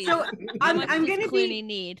 Please. So I'm What does gonna Clooney be.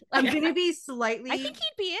 need. I'm gonna be slightly. I think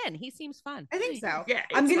he'd be in. He seems fun. I think so. Yeah,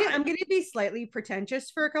 I'm it's gonna fine. I'm gonna be slightly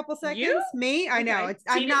pretentious for a couple seconds. You? Me, I know. Okay. It's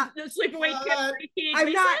I'm not. The Sleepaway Camp.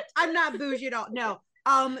 I'm not bougie at all. No.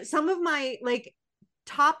 Some of my like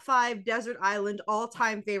top 5 desert island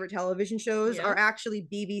all-time favorite television shows are actually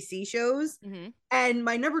BBC shows. And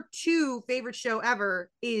my number 2 favorite show ever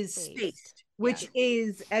is Spaced, which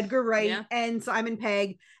is Edgar Wright and Simon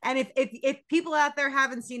Pegg. And if people out there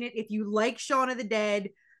haven't seen it, if you like Shaun of the Dead,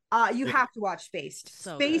 you have to watch Spaced.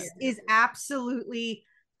 So Spaced is absolutely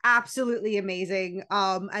amazing.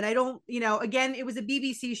 And I don't, again, it was a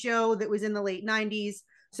BBC show that was in the late 90s.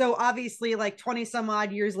 So obviously like 20 some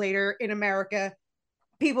odd years later in America,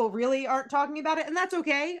 people really aren't talking about it, and that's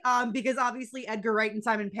okay, because obviously Edgar Wright and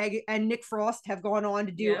Simon Pegg and Nick Frost have gone on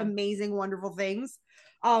to do amazing, wonderful things.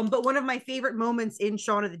 But one of my favorite moments in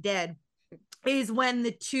Shaun of the Dead is when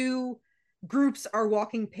the two groups are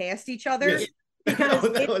walking past each other. Yes. Because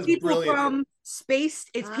That it's was people brilliant. from Spaced,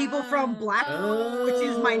 it's people from Black, which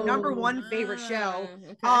is my number 1 favorite show.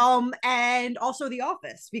 And also The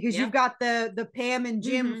Office, because you've got the Pam and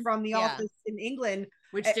Jim from The Office in England,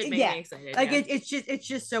 which did make me excited. Like it's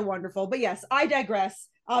just so wonderful. But yes, I digress.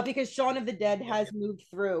 Because Shaun of the Dead has moved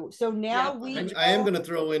through. So now I am going to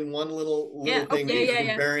throw in one little thing.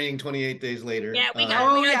 Burying 28 Days Later. Yeah, we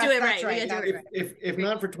got to do it right. We gotta do it right. If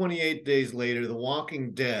not for 28 Days Later, The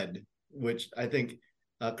Walking Dead, which I think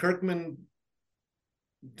Kirkman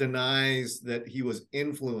denies that he was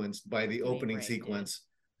influenced by the opening sequence.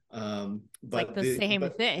 But like the same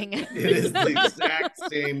thing. It is the exact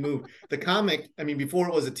same move. The comic, I mean, before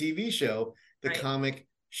it was a TV show, the comic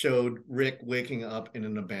showed Rick waking up in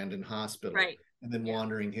an abandoned hospital, and then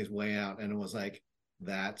wandering his way out, and it was like,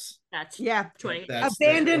 that's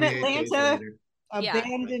abandoned Atlanta,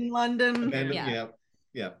 abandoned London,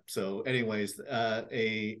 So, anyways,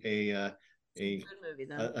 a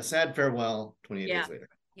sad farewell. 28 days later.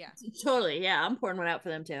 Yeah, totally. Yeah, I'm pouring one out for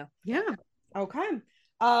them too. Yeah. Okay.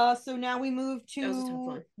 So now we move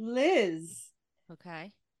to Liz.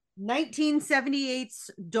 Okay.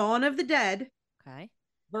 1978's Dawn of the Dead. Okay.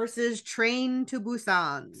 Versus Train to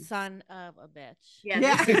Busan. Son of a bitch. Yeah.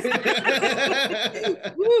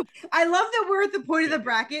 I love that we're at the point of the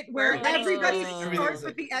bracket where everybody starts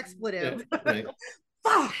with the expletive.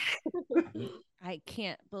 Fuck. I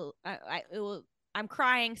can't believe I'm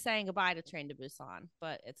crying saying goodbye to Train to Busan,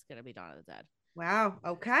 but it's gonna be Dawn of the Dead. Wow.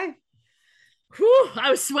 Okay. Whew, I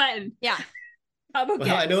was sweating. Yeah. I'm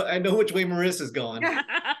okay. Well, I know which way Marissa's going.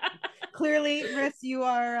 Clearly, Maris, you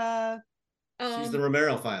are she's the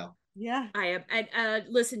Romero file. Yeah. I am. And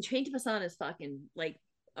listen, Train to Busan is fucking like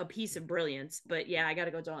a piece of brilliance, but yeah, I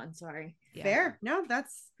gotta go Dawn. Sorry. Fair. No,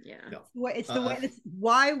 that's No. It's the way. That's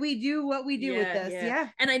why we do what we do with this. Yeah.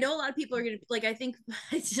 And I know a lot of people are gonna like. I think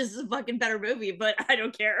it's just a fucking better movie, but I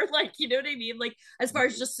don't care. Like, you know what I mean? Like, as far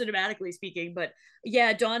as just cinematically speaking, but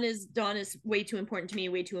yeah, Dawn is way too important to me.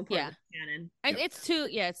 Way too important to the canon. It's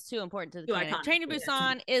too important to the canon. Iconic. Train to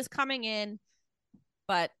Busan is coming in,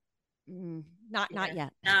 but Not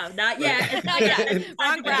yet. No, not yet. It's not yet.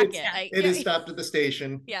 Wrong bracket. It is stopped at the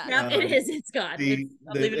station. Yeah. It is. It's gone.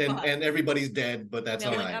 And everybody's dead, but that's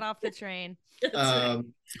all right. Got off the train.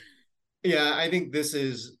 Yeah, I think this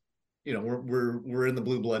is, we're in the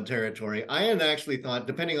blue blood territory. I had actually thought,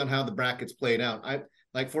 depending on how the brackets played out,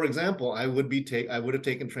 for example, I would have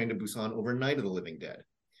taken Train to Busan over Night of the Living Dead.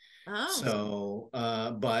 Oh.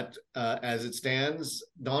 So, but as it stands,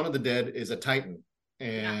 Dawn of the Dead is a titan,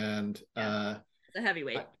 and it's a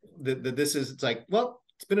heavyweight. It's like, well,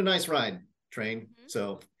 it's been a nice ride, Train. Mm-hmm.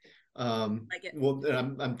 So, like it. Well,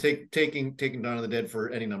 I'm taking Dawn of the Dead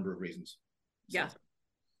for any number of reasons. Yeah.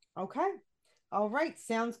 Okay. All right.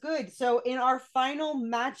 Sounds good. So in our final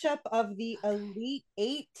matchup of the Elite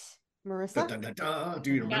Eight, Marissa,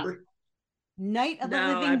 do you remember? Night of the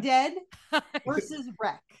Living Dead versus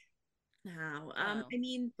Wreck. No, I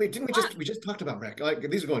mean, wait, didn't we just talked about Wreck? Like,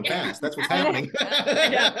 these are going fast. That's what's happening. I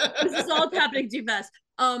know. This is all happening too fast.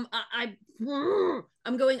 I'm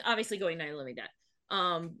obviously going Night of the Living Dead.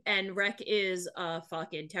 And Wreck is a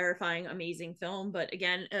fucking terrifying, amazing film, but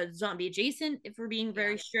again, zombie adjacent, if we're being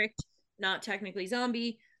very strict, not technically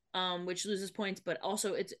zombie, which loses points, but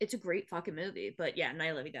also it's a great fucking movie. But yeah, Night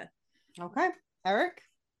of the Living Dead. Okay. Eric?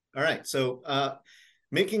 All right. So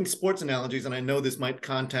making sports analogies, and I know this might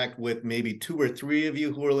contact with maybe 2 or 3 of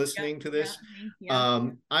you who are listening to this.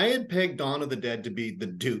 I had pegged Dawn of the Dead to be the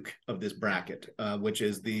Duke of this bracket, which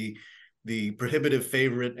is the prohibitive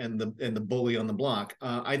favorite and the bully on the block.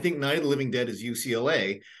 I think Night of the Living Dead is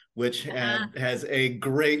UCLA, which has a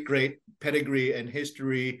great pedigree and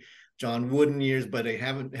history. John Wooden years, but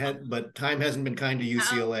time hasn't been kind to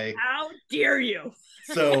UCLA. How dare you?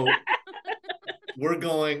 So we're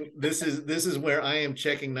going. This is where I am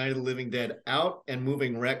checking Night of the Living Dead out and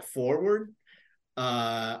moving Wreck forward.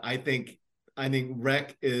 I think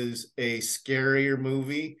Wreck is a scarier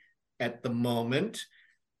movie at the moment.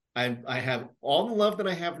 I have all the love that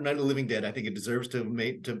I have for Night of the Living Dead. I think it deserves to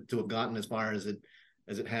have gotten as far as it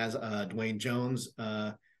has. Dwayne Jones,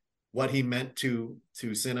 what he meant to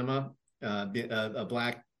cinema, a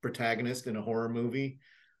black protagonist in a horror movie.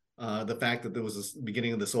 The fact that there was a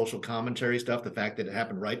beginning of the social commentary stuff, the fact that it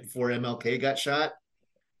happened right before MLK got shot,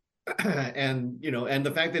 and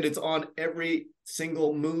the fact that it's on every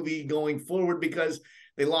single movie going forward because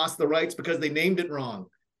they lost the rights because they named it wrong.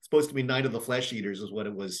 Supposed to be Night of the Flesh Eaters is what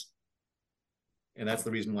it was, and that's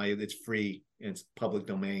the reason why it's free and it's public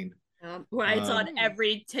domain. Right, it's on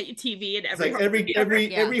every TV and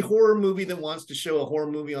every horror movie that wants to show a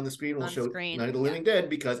horror movie on the screen will show Night of the Living Dead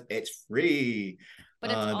because it's free. But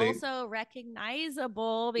it's also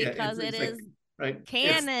recognizable because it is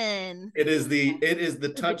canon. It is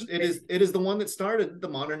the one that started the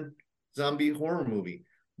modern zombie horror movie.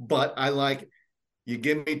 But you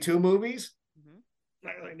give me 2 movies.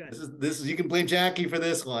 This is you can blame Jackie for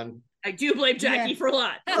this one. I do blame Jackie for a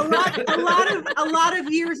lot. A lot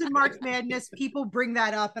of years in March Madness, people bring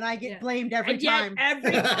that up, and I get blamed every time.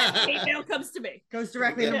 Every time hate mail comes to me, goes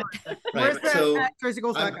directly to Martha. Right. So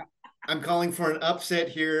I'm, I'm calling for an upset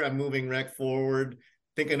here. I'm moving Wreck forward.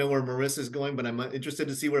 I think I know where Marissa's going, but I'm interested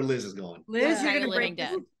to see where Liz is going. Liz, you're Night of gonna Living break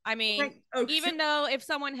Dead. I mean, even though if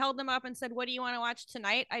someone held them up and said, "What do you want to watch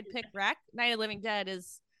tonight?" I'd pick Wreck. Night of Living Dead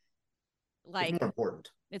is it's more important.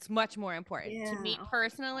 It's much more important to me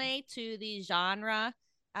personally, to the genre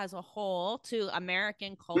as a whole, to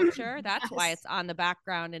American culture. That's why it's on the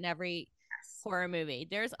background in every horror movie.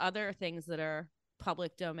 There's other things that are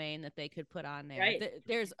public domain that they could put on there. Right.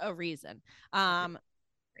 There's a reason.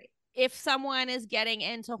 If someone is getting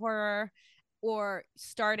into horror or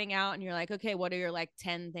starting out and you're like, okay, what are your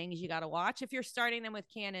 10 things you got to watch? If you're starting them with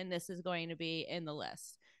canon, this is going to be in the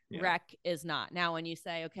list. Yeah. Wreck is not. Now, when you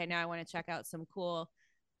say, okay, now I want to check out some cool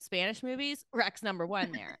Spanish movies, Wreck's number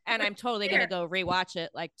 1 there. And I'm totally going to go rewatch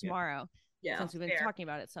it tomorrow. Yeah, since we've been talking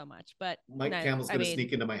about it so much. But Mike Campbell's going to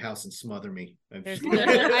sneak into my house and smother me.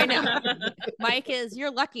 I know. Mike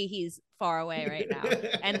you're lucky he's far away right now.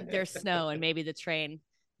 And there's snow and maybe the train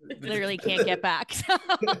literally can't get back. So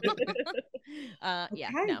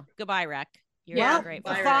no. Goodbye, Wreck. You're great.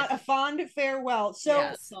 A fond farewell.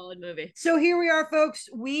 So solid movie. So here we are, folks.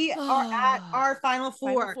 We are at our final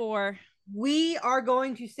four. We are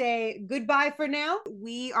going to say goodbye for now.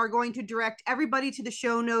 We are going to direct everybody to the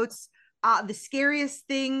show notes, the scariest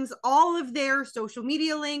things, all of their social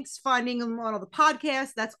media links, finding them on all the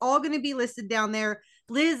podcasts. That's all going to be listed down there.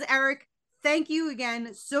 Liz, Eric, thank you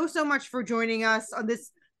again so much for joining us on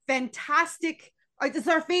this fantastic, it's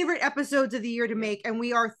our favorite episodes of the year to make, and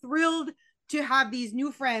we are thrilled to have these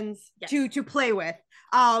new friends to play with.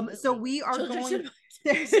 So we are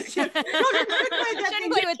Children shouldn't play with dead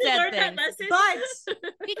Shouldn't play with dead Learn that things. lesson.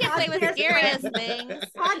 But He can play with Podcast scariest friends. things.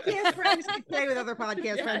 podcast friends can play with other podcast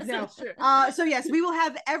Yes, friends. No. that's true. So yes, we will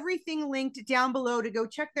have everything linked down below to go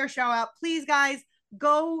check their show out. Please, guys,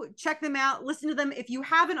 go check them out. Listen to them if you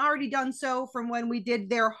haven't already done so from when we did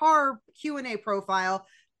their horror Q&A profile.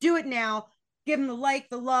 Do it now. Give them the like,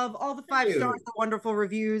 the love, all the 5 stars, the wonderful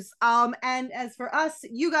reviews. And as for us,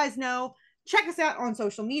 you guys know, check us out on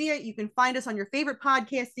social media. You can find us on your favorite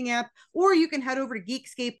podcasting app, or you can head over to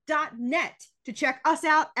geekscape.net to check us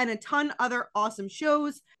out and a ton other awesome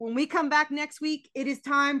shows. When we come back next week, it is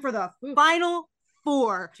time for the final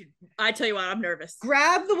 4. I tell you what, I'm nervous.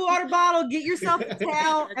 Grab the water bottle, get yourself a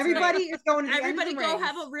towel. That's Everybody is going to the Everybody end of go the rings.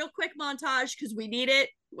 have a real quick montage because we need it.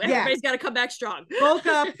 Yeah. Everybody's got to come back strong. Bulk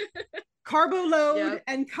up, carbo load, Yep.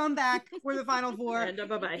 and come back for the final 4. And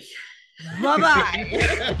bye-bye.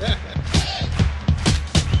 Bye-bye.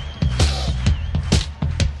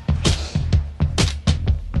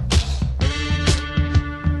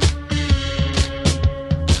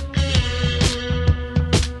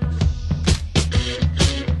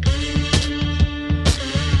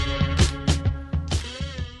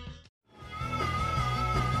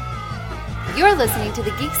 You're listening to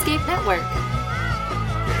the Geekscape Network.